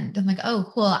you. And I'm like,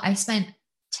 oh, cool. I spent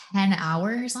 10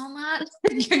 hours on that.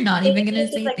 You're not even going to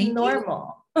it's just say like thank you.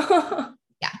 normal.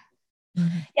 Yeah.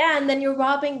 Mhm. Yeah, and then you're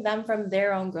robbing them from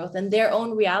their own growth and their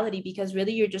own reality, because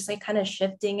really you're just like kind of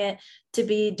shifting it to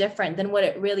be different than what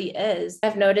it really is.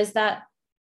 I've noticed that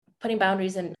putting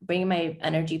boundaries and bringing my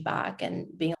energy back and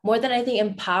being more than anything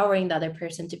empowering the other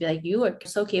person to be like, you are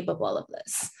so capable of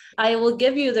this. I will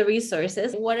give you the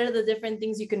resources. What are the different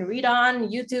things you can read on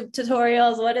YouTube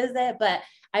tutorials? What is it? But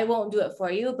I won't do it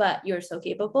for you, but you're so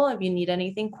capable. If you need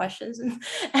anything, questions,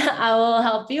 I will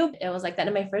help you. It was like that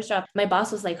in my first job. My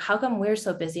boss was like, how come we're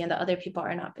so busy and the other people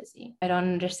are not busy? I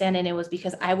don't understand. And it was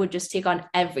because I would just take on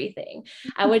everything.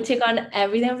 I would take on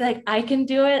everything. I was like, I can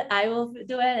do it. I will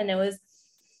do it. And it was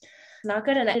not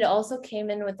good. And it also came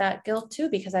in with that guilt too,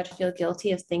 because I'd feel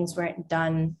guilty if things weren't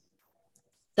done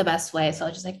the best way. So I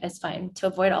was just like, it's fine. To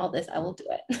avoid all this, I will do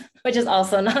it, which is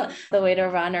also not the way to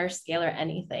run or scale or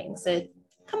anything. So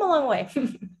come a long way.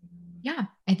 Yeah.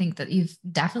 I think that you've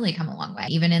definitely come a long way,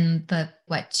 even in the,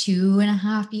 what,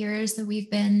 2.5 years that we've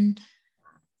been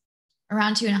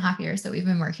around 2.5 years that we've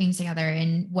been working together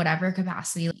in whatever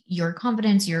capacity. Your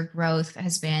confidence, your growth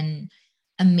has been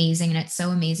amazing. And it's so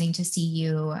amazing to see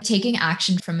you taking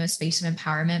action from a space of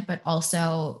empowerment, but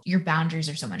also your boundaries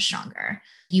are so much stronger.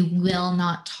 You will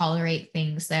not tolerate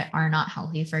things that are not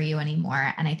healthy for you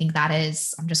anymore. And I think that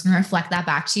is, I'm just going to reflect that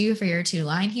back to you for your 2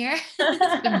 line here.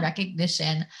 Some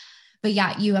recognition. But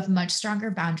yeah, you have much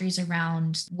stronger boundaries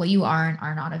around what you are and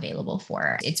are not available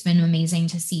for. It's been amazing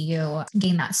to see you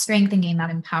gain that strength and gain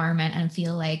that empowerment and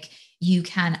feel like you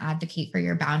can advocate for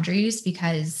your boundaries,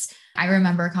 because I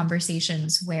remember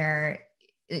conversations where,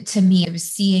 to me, it was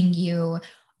seeing you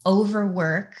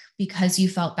overwork because you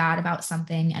felt bad about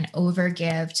something and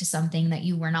overgive to something that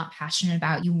you were not passionate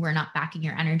about. You were not backing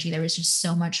your energy. There was just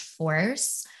so much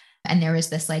force. And there was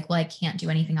this like, well, I can't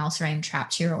do anything else, or I'm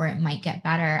trapped here, or it might get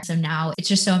better. So now it's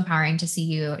just so empowering to see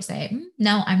you say,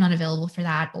 no, I'm not available for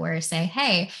that. Or say,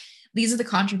 hey, these are the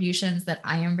contributions that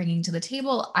I am bringing to the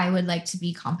table. I would like to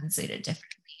be compensated differently.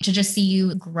 To just see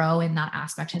you grow in that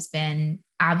aspect has been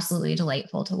absolutely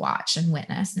delightful to watch and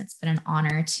witness. And it's been an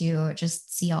honor to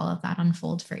just see all of that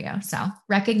unfold for you. So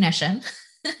recognition.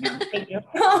 Thank you.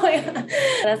 Oh, yeah.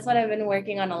 That's what I've been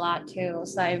working on a lot too.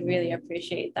 So I really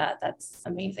appreciate that. That's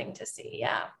amazing to see.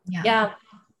 Yeah. Yeah. Yeah.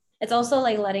 It's also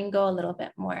like letting go a little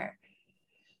bit more,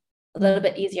 a little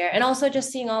bit easier. And also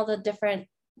just seeing all the different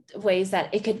ways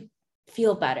that it could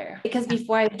feel better. Because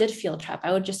before I did feel trapped,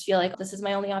 I would just feel like this is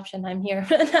my only option. I'm here.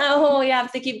 Now you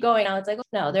have to keep going. Now it's like,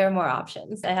 no, there are more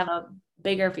options. I have a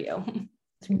bigger view.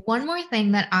 One more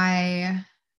thing that I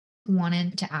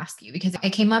wanted to ask you, because it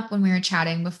came up when we were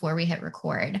chatting before we hit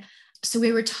record. So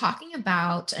we were talking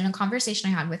about, in a conversation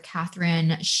I had with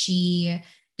Catherine, she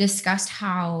discussed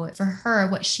how for her,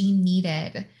 what she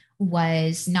needed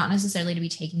was not necessarily to be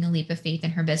taking a leap of faith in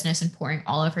her business and pouring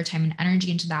all of her time and energy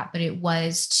into that, but it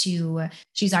was to,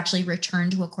 she's actually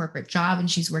returned to a corporate job and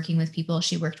she's working with people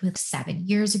she worked with 7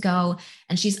 years ago.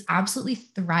 And she's absolutely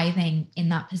thriving in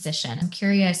that position. I'm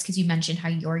curious, because you mentioned how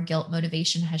your guilt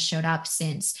motivation has showed up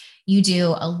since you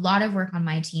do a lot of work on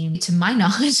my team, to my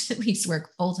knowledge, at least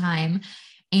work full time.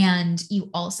 And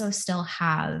you also still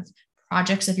have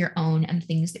projects of your own and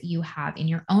things that you have in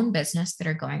your own business that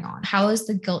are going on. How has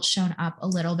the guilt shown up a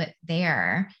little bit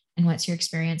there? And what's your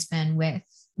experience been with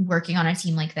working on a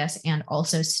team like this and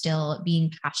also still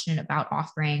being passionate about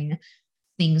offering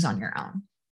things on your own?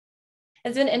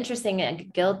 It's been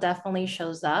interesting. Guilt definitely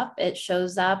shows up. It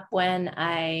shows up when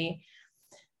I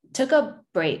took a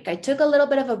break. I took a little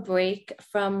bit of a break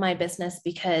from my business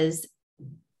because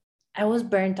I was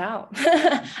burnt out.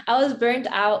 I was burnt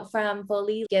out from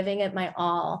fully giving it my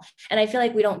all. And I feel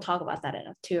like we don't talk about that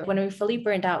enough too. When we're fully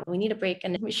burnt out, we need a break,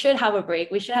 and we should have a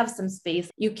break. We should have some space.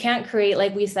 You can't create,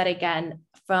 like we said again,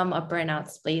 from a burnout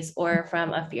space or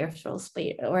from a fearful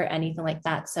space or anything like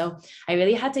that. So I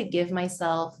really had to give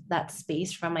myself that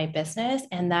space from my business.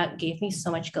 And that gave me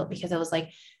so much guilt, because I was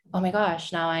like, oh my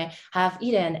gosh, now I have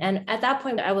Eden. And at that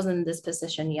point, I wasn't in this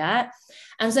position yet.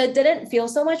 And so it didn't feel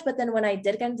so much. But then when I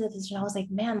did get into the position, I was like,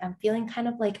 man, I'm feeling kind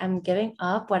of like I'm giving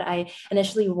up what I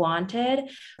initially wanted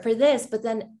for this. But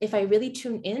then if I really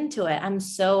tune into it, I'm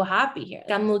so happy here.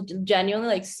 I'm genuinely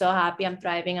like so happy. I'm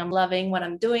thriving. I'm loving what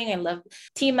I'm doing. I love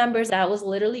team members. That was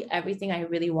literally everything I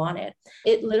really wanted.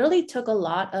 It literally took a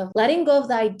lot of letting go of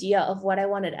the idea of what I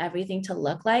wanted everything to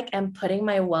look like, and putting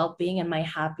my well-being and my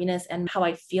happiness and how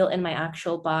I feel in my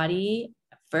actual body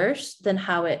first than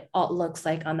how it all looks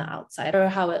like on the outside, or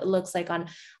how it looks like on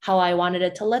how I wanted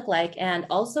it to look like. And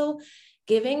also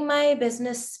giving my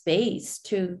business space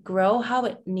to grow how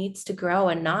it needs to grow,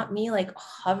 and not me like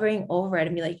hovering over it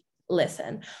and be like,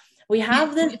 listen, we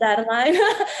have this deadline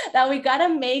that we got to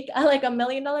make like $1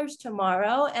 million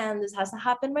tomorrow, and this has to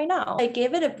happen right now. I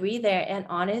gave it a breather, and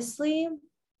honestly,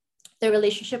 the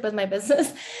relationship with my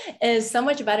business is so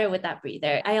much better with that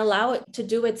breather. I allow it to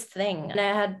do its thing. And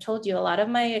I had told you, a lot of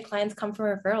my clients come from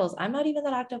referrals. I'm not even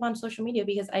that active on social media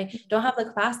because I don't have the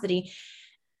capacity.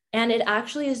 And it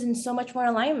actually is in so much more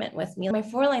alignment with me. My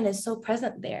foreline is so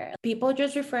present there. People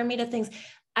just refer me to things.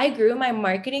 I grew my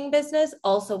marketing business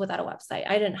also without a website.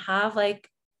 I didn't have like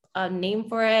a name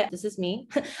for it. This is me.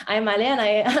 I'm Ale, and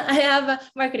I have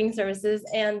marketing services.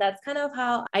 And that's kind of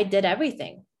how I did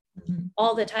everything.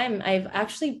 All the time. I've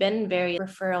actually been very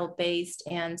referral based.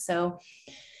 And so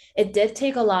it did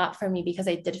take a lot for me, because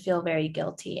I did feel very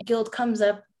guilty. Guilt comes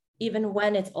up even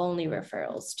when it's only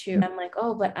referrals too. I'm like,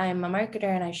 oh, but I'm a marketer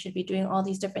and I should be doing all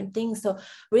these different things. So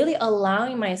really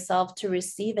allowing myself to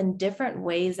receive in different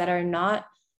ways that are not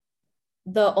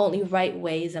the only right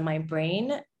ways in my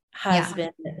brain has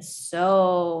been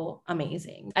so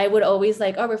amazing. I would always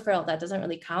like, oh, referral, that doesn't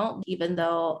really count, even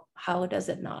though how does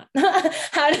it not?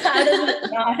 how does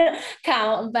it not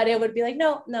count? But it would be like,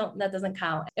 no, that doesn't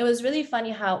count. It was really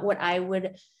funny how what I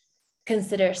would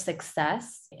consider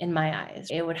success in my eyes,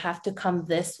 it would have to come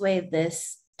this way,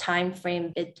 this time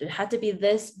frame. It had to be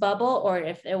this bubble, or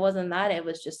if it wasn't that, it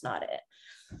was just not it.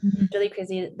 It's really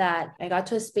crazy that I got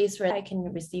to a space where I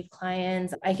can receive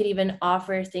clients. I could even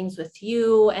offer things with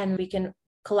you, and we can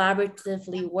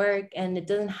collaboratively work, and it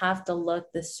doesn't have to look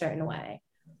this certain way.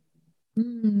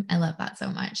 I love that so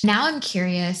much. Now I'm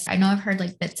curious. I know I've heard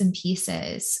like bits and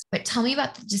pieces, but tell me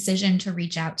about the decision to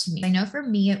reach out to me. I know for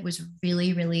me, it was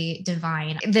really, really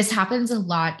divine. This happens a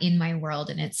lot in my world,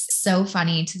 and it's so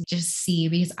funny to just see,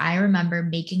 because I remember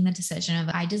making the decision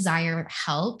of I desire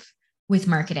help with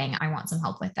marketing. I want some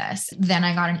help with this. Then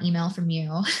I got an email from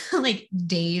you like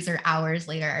days or hours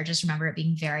later. I just remember it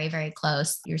being very, very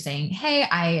close. You're saying, hey,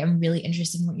 I am really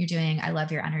interested in what you're doing. I love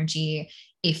your energy.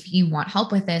 If you want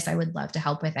help with this, I would love to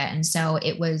help with it. And so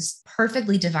it was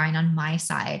perfectly divine on my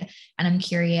side. And I'm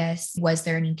curious, was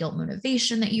there any guilt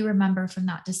motivation that you remember from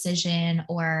that decision?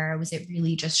 Or was it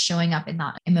really just showing up in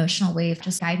that emotional wave?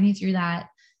 Just guide me through that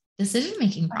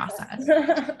decision-making process.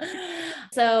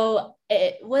 So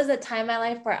it was a time in my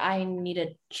life where I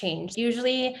needed change.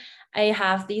 Usually I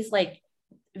have these like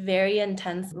very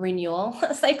intense renewal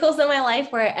cycles in my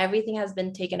life where everything has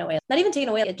been taken away. Not even taken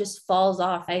away, it just falls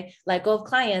off. I let go of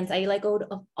clients. I let go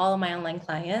of all of my online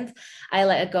clients. I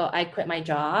let go. I quit my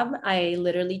job. I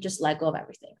literally just let go of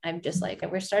everything. I'm just like,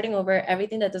 we're starting over.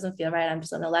 Everything that doesn't feel right, I'm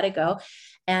just going to let it go.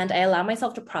 And I allow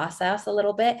myself to process a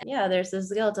little bit. Yeah, there's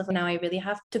this guilt of now I really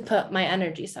have to put my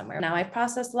energy somewhere. Now I've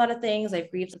processed a lot of things. I've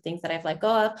grieved the things that I've let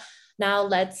go of. Now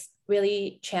let's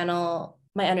really channel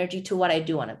my energy to what I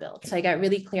do want to build. So I got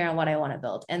really clear on what I want to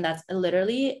build. And that's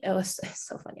literally, it was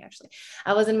so funny actually.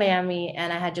 I was in Miami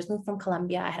and I had just moved from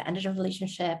Colombia. I had ended a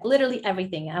relationship, literally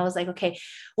everything. I was like, okay,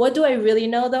 what do I really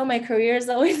know though? My career is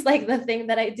always like the thing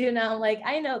that I do now. I'm like,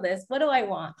 I know this, what do I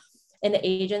want? In the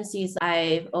agencies,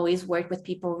 I've always worked with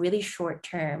people really short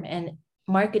term, and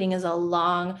marketing is a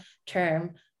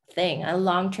long-term thing, a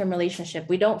long-term relationship.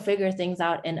 We don't figure things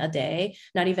out in a day,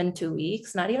 not even 2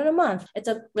 weeks, not even a month. It's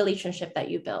a relationship that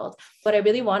you build. What I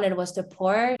really wanted was to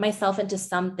pour myself into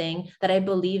something that I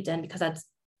believed in, because that's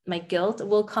my guilt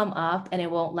will come up and it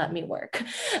won't let me work.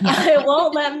 Yeah. It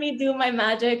won't let me do my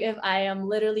magic if I am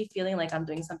literally feeling like I'm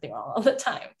doing something wrong all the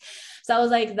time. So I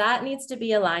was like, that needs to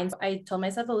be aligned. I told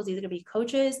myself it was either to be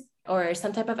coaches or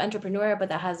some type of entrepreneur, but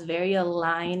that has very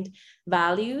aligned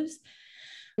values.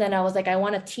 Then I was like, I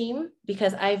want a team,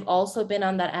 because I've also been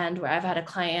on that end where I've had a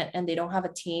client and they don't have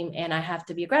a team, and I have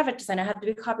to be a graphic designer, I have to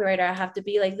be a copywriter, I have to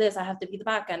be like this, I have to be the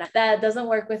back end. That doesn't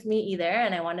work with me either.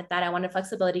 And I wanted that. I wanted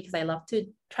flexibility because I love to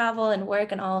travel and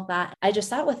work and all of that. I just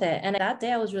sat with it. And that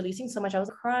day I was releasing so much. I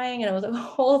was crying and it was a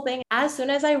whole thing. As soon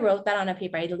as I wrote that on a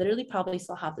paper, I literally probably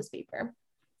still have this paper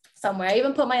somewhere. I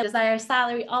even put my desired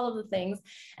salary, all of the things.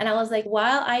 And I was like,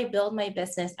 while I build my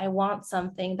business, I want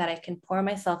something that I can pour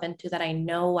myself into, that I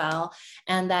know well,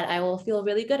 and that I will feel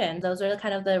really good in. Those are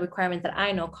kind of the requirements that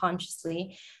I know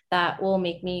consciously that will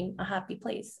make me a happy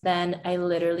place. Then I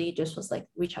literally just was like,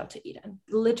 reach out to Eden.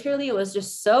 Literally, it was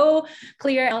just so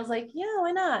clear. I was like, yeah,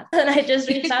 why not? And I just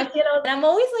reached out to you. And I'm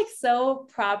always like so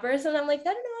proper. So I'm like, I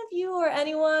don't know if you or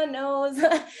anyone knows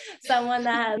someone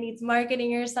that needs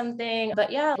marketing or something.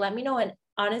 But yeah, let me know. And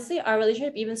honestly, our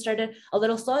relationship even started a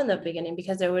little slow in the beginning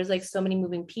because there was like so many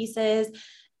moving pieces.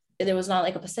 There was not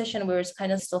like a position. We were just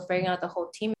kind of still figuring out the whole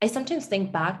team. I sometimes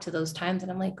think back to those times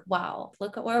and I'm like, wow,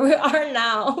 look at where we are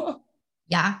now.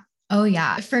 Yeah. Oh,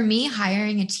 yeah. For me,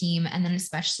 hiring a team, and then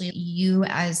especially you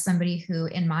as somebody who,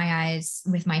 in my eyes,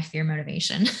 with my fear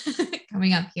motivation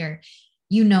coming up here,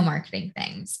 marketing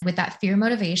things. With that fear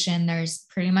motivation, there's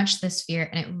pretty much this fear,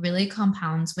 and it really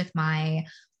compounds with my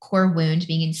core wound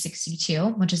being in 62,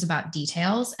 which is about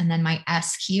details. And then my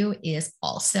SQ is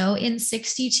also in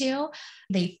 62.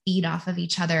 They feed off of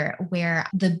each other, where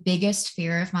the biggest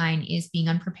fear of mine is being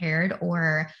unprepared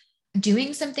or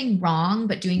doing something wrong,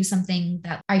 but doing something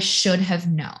that I should have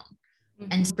known. Mm-hmm.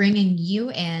 And bringing you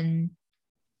in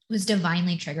was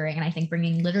divinely triggering. And I think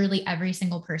bringing literally every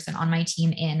single person on my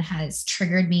team in has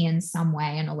triggered me in some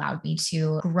way and allowed me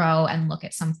to grow and look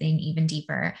at something even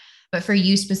deeper. But for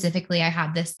you specifically,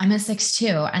 I'm a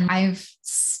 6'2", and I've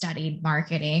studied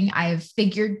marketing. I've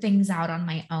figured things out on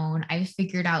my own. I've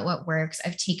figured out what works.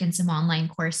 I've taken some online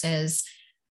courses.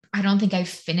 I don't think I've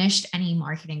finished any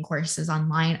marketing courses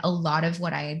online. A lot of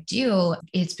what I do,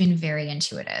 it's been very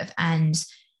intuitive, and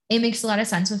it makes a lot of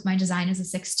sense with my design as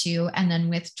a 6'2", and then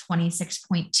with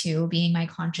 26.2 being my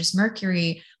conscious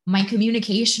Mercury, my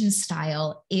communication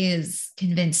style is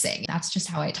convincing. That's just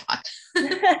how I talk.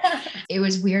 It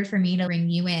was weird for me to bring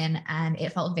you in, and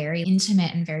it felt very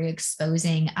intimate and very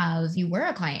exposing of, you were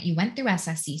a client, you went through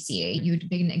SSCC, you'd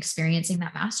been experiencing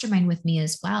that mastermind with me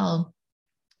as well.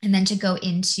 And then to go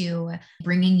into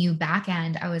bringing you back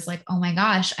end, I was like, oh my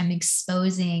gosh, I'm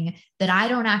exposing that I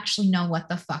don't actually know what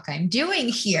the fuck I'm doing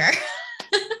here.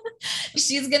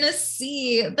 She's going to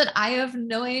see that I have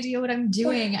no idea what I'm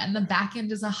doing. And the back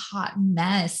end is a hot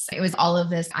mess. It was all of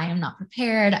this. I am not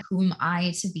prepared. Who am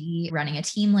I to be running a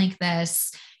team like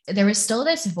this? There was still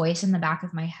this voice in the back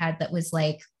of my head that was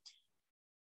like,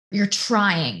 you're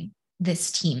trying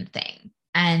this team thing.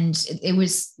 And it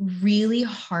was really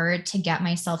hard to get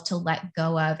myself to let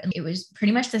go of. And it was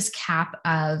pretty much this cap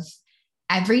of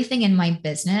everything in my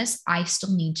business, I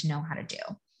still need to know how to do.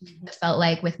 Mm-hmm. It felt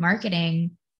like with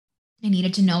marketing, I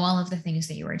needed to know all of the things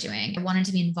that you were doing. I wanted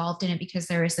to be involved in it because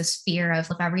there was this fear of,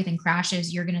 if everything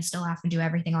crashes, you're going to still have to do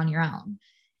everything on your own.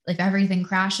 If everything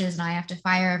crashes and I have to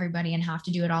fire everybody and have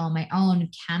to do it all on my own,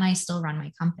 can I still run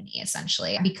my company?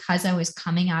 Essentially, because I was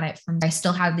coming at it from, I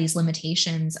still had these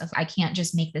limitations of, I can't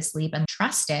just make this leap and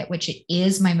trust it, which it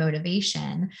is my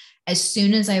motivation. As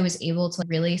soon as I was able to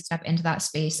really step into that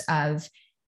space of,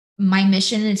 my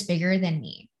mission is bigger than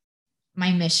me.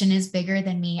 My mission is bigger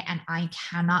than me, and I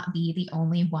cannot be the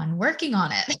only one working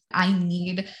on it. I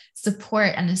need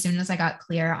support. And as soon as I got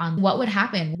clear on what would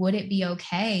happen, would it be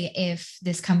okay if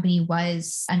this company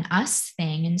was an us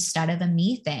thing instead of a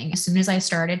me thing? As soon as I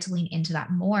started to lean into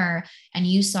that more, and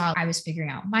you saw I was figuring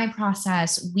out my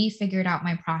process, we figured out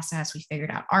my process, we figured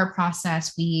out our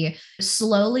process, we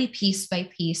slowly, piece by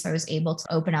piece, I was able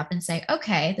to open up and say,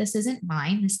 okay, this isn't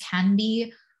mine. This can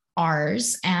be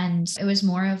ours. And it was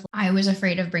more of, I was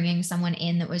afraid of bringing someone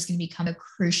in that was going to become a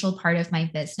crucial part of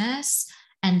my business.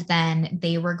 And then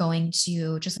they were going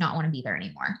to just not want to be there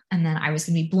anymore. And then I was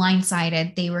going to be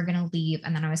blindsided. They were going to leave.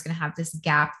 And then I was going to have this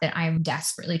gap that I'm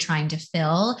desperately trying to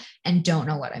fill and don't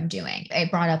know what I'm doing. I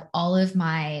brought up all of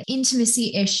my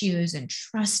intimacy issues and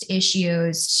trust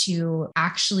issues to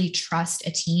actually trust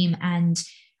a team, and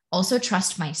also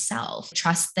trust myself,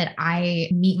 trust that I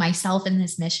meet myself in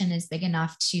this mission is big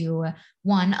enough to,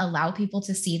 one, allow people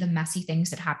to see the messy things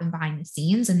that happen behind the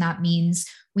scenes. And that means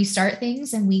we start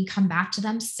things and we come back to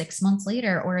them 6 months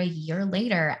later or a year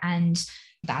later. And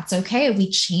that's okay. We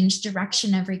change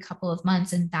direction every couple of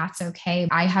months, and that's okay.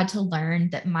 I had to learn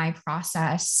that my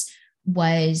process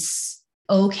was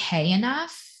okay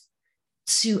enough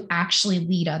to actually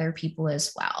lead other people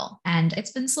as well. And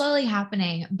it's been slowly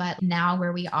happening, but now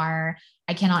where we are,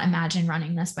 I cannot imagine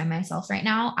running this by myself right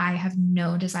now. I have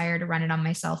no desire to run it on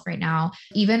myself right now.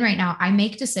 Even right now, I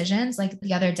make decisions. Like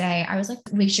the other day, I was like,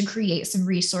 we should create some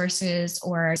resources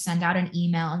or send out an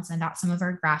email and send out some of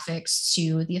our graphics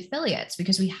to the affiliates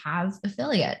because we have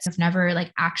affiliates. I've never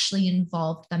like actually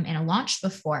involved them in a launch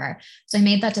before. So I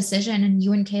made that decision, and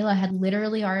you and Kayla had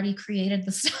literally already created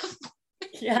the stuff.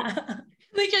 Yeah.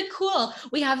 Like, cool.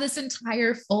 We have this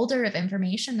entire folder of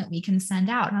information that we can send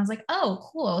out. And I was like, oh,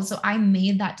 cool. So I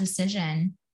made that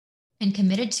decision and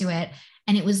committed to it.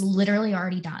 And it was literally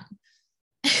already done.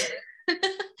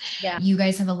 Yeah. You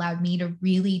guys have allowed me to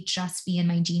really just be in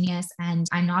my genius, and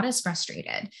I'm not as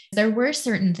frustrated. There were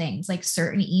certain things, like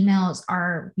certain emails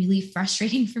are really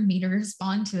frustrating for me to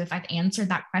respond to. If I've answered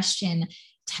that question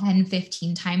 10,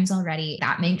 15 times already,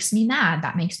 that makes me mad.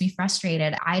 That makes me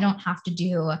frustrated. I don't have to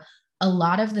do a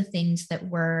lot of the things that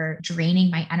were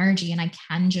draining my energy, and I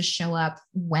can just show up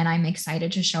when I'm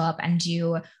excited to show up and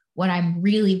do what I'm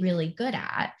really, really good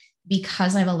at,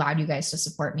 because I've allowed you guys to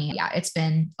support me. Yeah, it's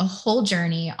been a whole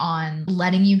journey on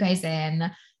letting you guys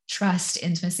in, trust,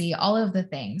 intimacy, all of the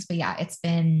things. But yeah, it's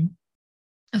been,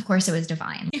 of course, it was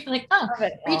divine. You're like, oh,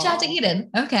 reach out to Eden.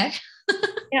 Okay.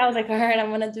 Yeah, I was like, all right, I'm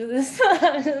going to do this.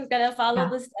 I'm just going to follow Yeah.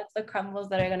 the steps, the crumbles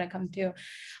that are going to come too.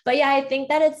 But yeah, I think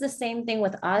that it's the same thing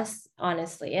with us,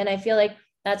 honestly. And I feel like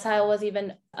that's how it was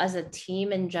even as a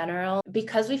team in general,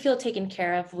 because we feel taken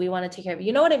care of. We want to take care of,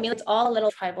 you know what I mean? It's all a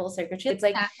little tribal circuitry. It's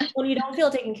like, when you don't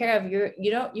feel taken care of,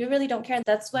 you really don't care.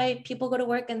 That's why people go to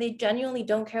work and they genuinely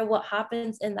don't care what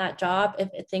happens in that job.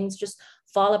 If things just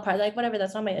fall apart, like whatever,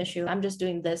 that's not my issue. I'm just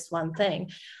doing this one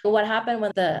thing. But what happened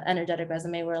with the energetic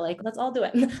resume, we're like, let's all do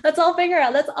it. Let's all figure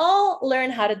out, let's all learn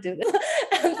how to do this.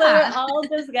 And so we're all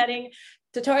just getting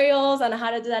tutorials on how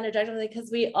to do that energetically because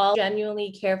we all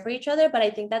genuinely care for each other. But I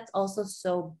think that's also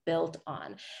so built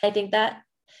on. I think that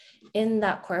in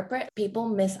that corporate, people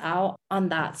miss out on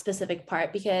that specific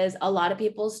part because a lot of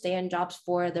people stay in jobs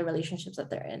for the relationships that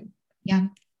they're in. Yeah.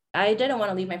 I didn't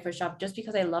want to leave my first job just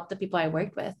because I loved the people I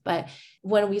worked with. But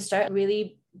when we start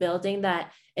really building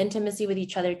that intimacy with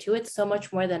each other too, it's so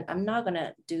much more than I'm not going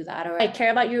to do that. Or I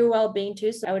care about your well-being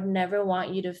too. So I would never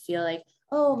want you to feel like,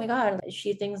 oh my God,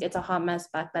 she thinks it's a hot mess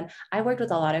back then. I worked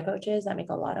with a lot of coaches that make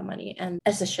a lot of money and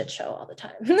it's a shit show all the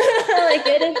time. Like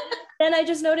it is. Then I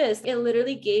just noticed it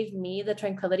literally gave me the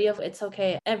tranquility of it's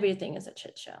okay. Everything is a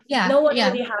shit show. Yeah. No one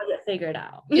really has it figured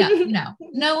out. Yeah.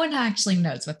 No one actually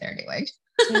knows what they're doing.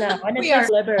 No, and we are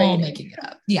all making it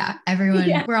up. Yeah.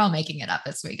 Everyone, we're all making it up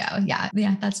as we go. Yeah.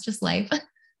 Yeah. That's just life.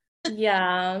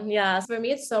 Yeah. So for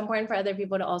me, it's so important for other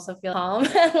people to also feel calm,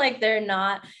 like they're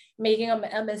not making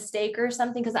a mistake or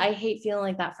something. Cause I hate feeling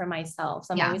like that for myself.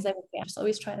 So I'm always like, okay, I'm just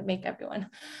always trying to make everyone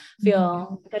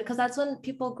feel good. Cause that's when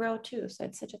people grow too. So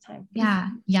it's such a time. Yeah.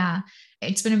 Yeah.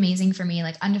 It's been amazing for me.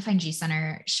 Like undefined G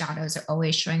center shadows are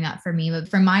always showing up for me, but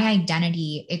for my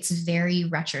identity, it's very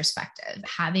retrospective.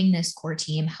 Having this core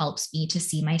team helps me to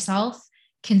see myself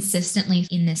consistently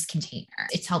in this container.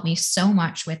 It's helped me so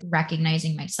much with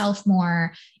recognizing myself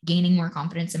more, gaining more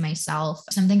confidence in myself.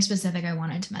 Something specific I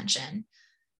wanted to mention,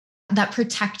 that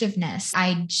protectiveness.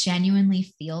 I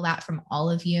genuinely feel that from all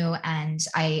of you. And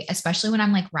especially when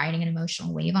I'm like riding an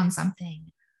emotional wave on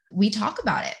something, we talk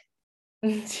about it.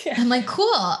 Yeah. I'm like,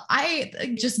 cool.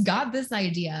 I just got this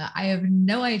idea. I have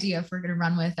no idea if we're going to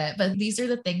run with it, but these are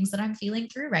the things that I'm feeling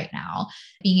through right now.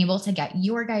 Being able to get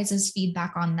your guys'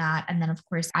 feedback on that. And then of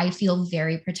course, I feel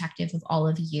very protective of all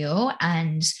of you.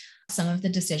 And some of the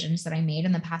decisions that I made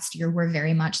in the past year were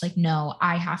very much like, no,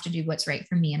 I have to do what's right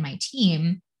for me and my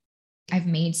team. I've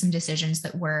made some decisions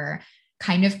that were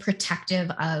kind of protective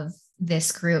of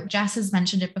this group. Jess has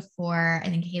mentioned it before. I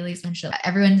think Haley's mentioned it.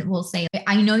 Everyone will say,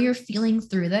 I know you're feeling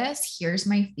through this. Here's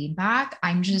my feedback.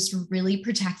 I'm just really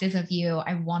protective of you.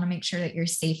 I want to make sure that you're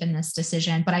safe in this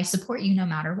decision, but I support you no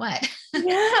matter what.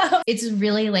 Yeah. It's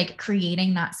really like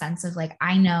creating that sense of like,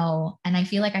 I know, and I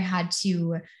feel like I had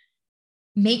to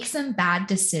make some bad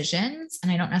decisions.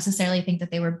 And I don't necessarily think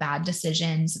that they were bad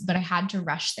decisions, but I had to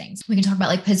rush things. We can talk about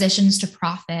like positions to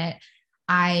profit.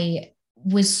 I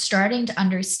was starting to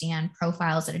understand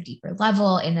profiles at a deeper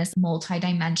level in this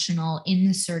multidimensional, in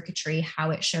the circuitry, how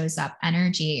it shows up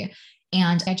energy.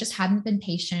 And I just hadn't been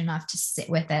patient enough to sit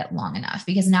with it long enough,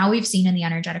 because now we've seen in the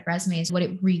energetic resumes what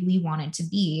it really wanted to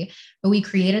be. But we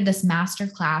created this master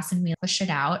class and we pushed it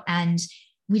out and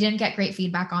we didn't get great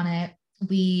feedback on it.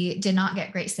 We did not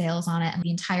get great sales on it. And the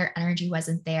entire energy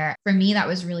wasn't there. For me, that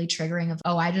was really triggering of,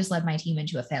 oh, I just led my team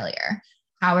into a failure.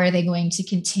 How are they going to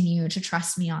continue to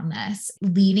trust me on this?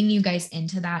 Leading you guys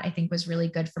into that, I think, was really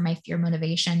good for my fear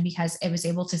motivation, because it was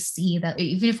able to see that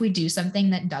even if we do something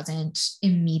that doesn't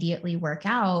immediately work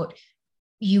out,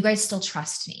 you guys still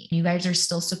trust me. You guys are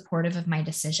still supportive of my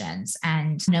decisions,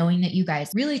 and knowing that you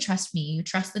guys really trust me, you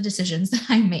trust the decisions that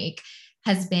I make,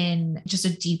 has been just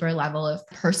a deeper level of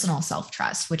personal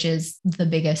self-trust, which is the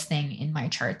biggest thing in my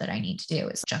chart that I need to do,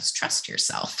 is just trust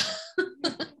yourself.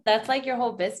 That's like your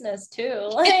whole business too.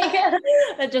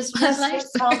 Like just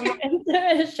follow your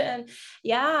intuition.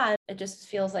 Yeah. It just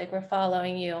feels like we're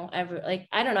following you. Like,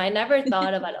 I don't know. I never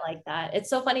thought about it like that.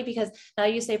 It's so funny because now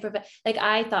you say like,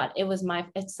 I thought it was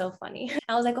it's so funny.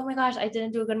 I was like, oh my gosh, I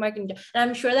didn't do a good marketing job. And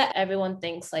I'm sure that everyone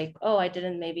thinks like, oh, I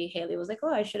didn't. Maybe Haley was like,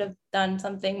 oh, I should have done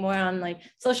something more on like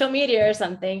social media or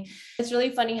something. It's really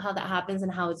funny how that happens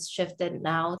and how it's shifted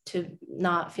now to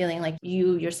not feeling like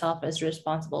you yourself is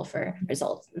responsible for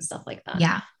results and stuff like that.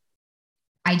 Yeah.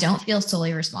 I don't feel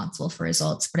solely responsible for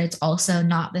results, but it's also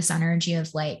not this energy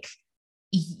of like,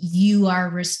 you are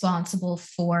responsible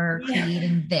for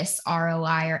creating this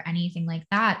ROI or anything like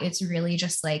that. It's really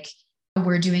just like,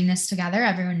 we're doing this together.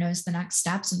 Everyone knows the next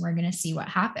steps and we're going to see what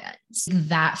happens.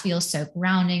 That feels so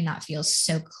grounding. That feels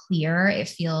so clear. It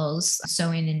feels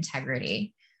so in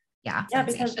integrity. Yeah.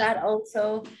 Because that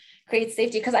also creates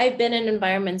safety. Because I've been in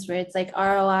environments where it's like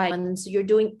ROI, and so you're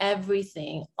doing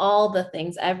everything, all the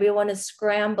things. Everyone is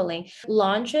scrambling.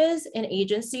 Launches in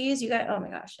agencies, you got, oh my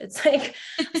gosh, it's like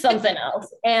something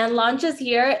else. And launches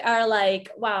here are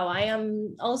like, wow, I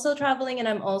am also traveling and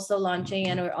I'm also launching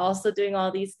and we're also doing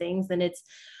all these things, and it's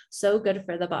so good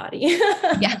for the body.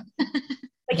 Yeah.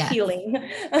 Like healing.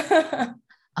 Oh,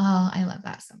 I love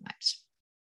that so much.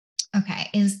 Okay.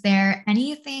 Is there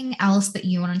anything else that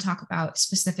you want to talk about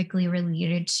specifically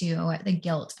related to the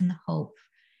guilt and the hope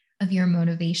of your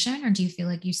motivation? Or do you feel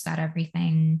like you said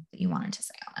everything that you wanted to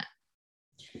say on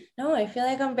it? No, I feel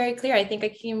like I'm very clear. I think I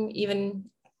came even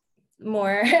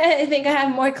more. I think I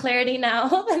have more clarity now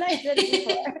than I did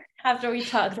before after we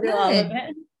talked through all of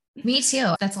it. Me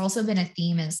too. That's also been a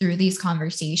theme, is through these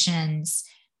conversations,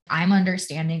 I'm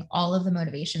understanding all of the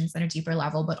motivations at a deeper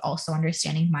level, but also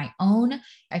understanding my own.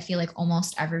 I feel like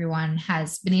almost everyone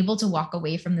has been able to walk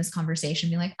away from this conversation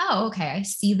being like, oh, okay, I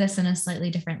see this in a slightly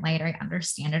different light. I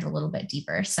understand it a little bit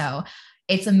deeper. So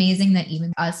it's amazing that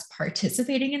even us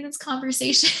participating in this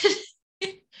conversation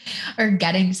are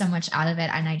getting so much out of it.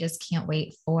 And I just can't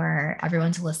wait for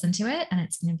everyone to listen to it. And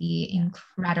it's going to be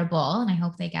incredible. And I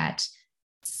hope they get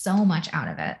so much out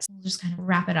of it. So we'll just kind of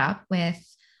wrap it up with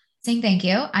saying thank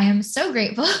you. I am so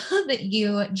grateful that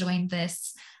you joined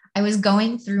this. I was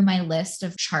going through my list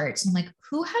of charts and I'm like,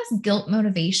 who has guilt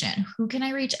motivation? Who can I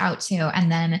reach out to?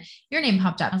 And then your name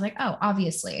popped up. I was like, oh,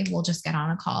 obviously we'll just get on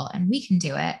a call and we can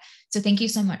do it. So thank you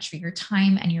so much for your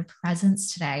time and your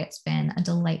presence today. It's been a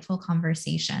delightful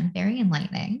conversation, very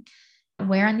enlightening.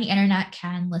 Where on the internet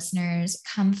can listeners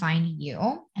come find you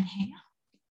and hang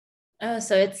out? Oh,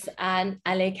 so it's at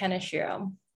Ale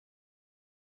Kanashiro.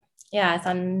 Yeah, it's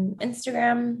on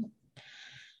Instagram.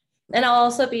 And I'll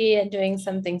also be doing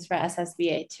some things for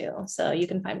SSBA too. So you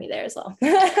can find me there as well.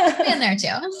 In there too.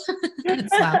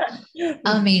 So,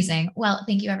 amazing. Well,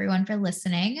 thank you everyone for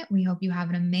listening. We hope you have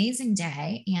an amazing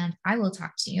day, and I will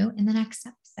talk to you in the next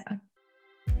episode.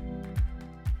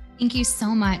 Thank you so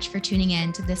much for tuning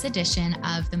in to this edition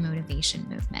of the Motivation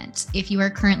Movement. If you are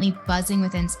currently buzzing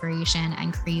with inspiration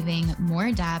and craving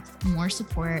more depth, more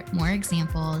support, more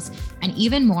examples, and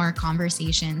even more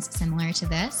conversations similar to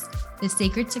this, the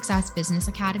Sacred Success Business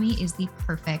Academy is the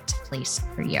perfect place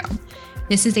for you.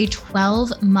 This is a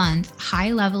 12-month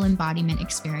high-level embodiment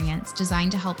experience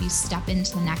designed to help you step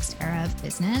into the next era of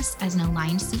business as an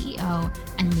aligned CEO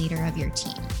and leader of your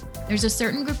team. There's a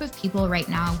certain group of people right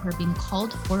now who are being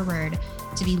called forward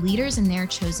to be leaders in their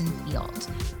chosen field,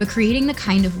 but creating the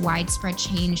kind of widespread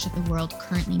change that the world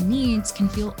currently needs can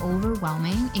feel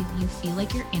overwhelming if you feel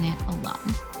like you're in it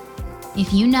alone.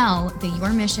 If you know that your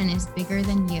mission is bigger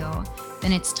than you,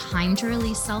 then it's time to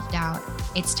release self-doubt,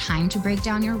 it's time to break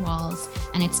down your walls,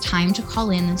 and it's time to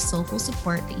call in the soulful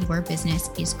support that your business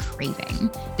is craving.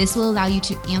 This will allow you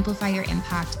to amplify your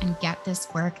impact and get this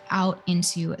work out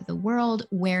into the world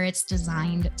where it's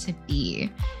designed to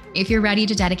be. If you're ready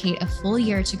to dedicate a full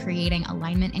year to creating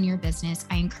alignment in your business,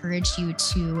 I encourage you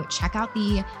to check out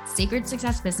the Sacred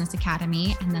Success Business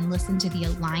Academy and then listen to the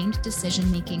Aligned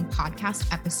Decision-Making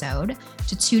podcast episode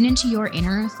to tune into your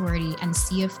inner authority and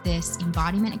see if this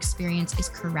embodiment experience is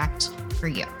correct for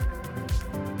you.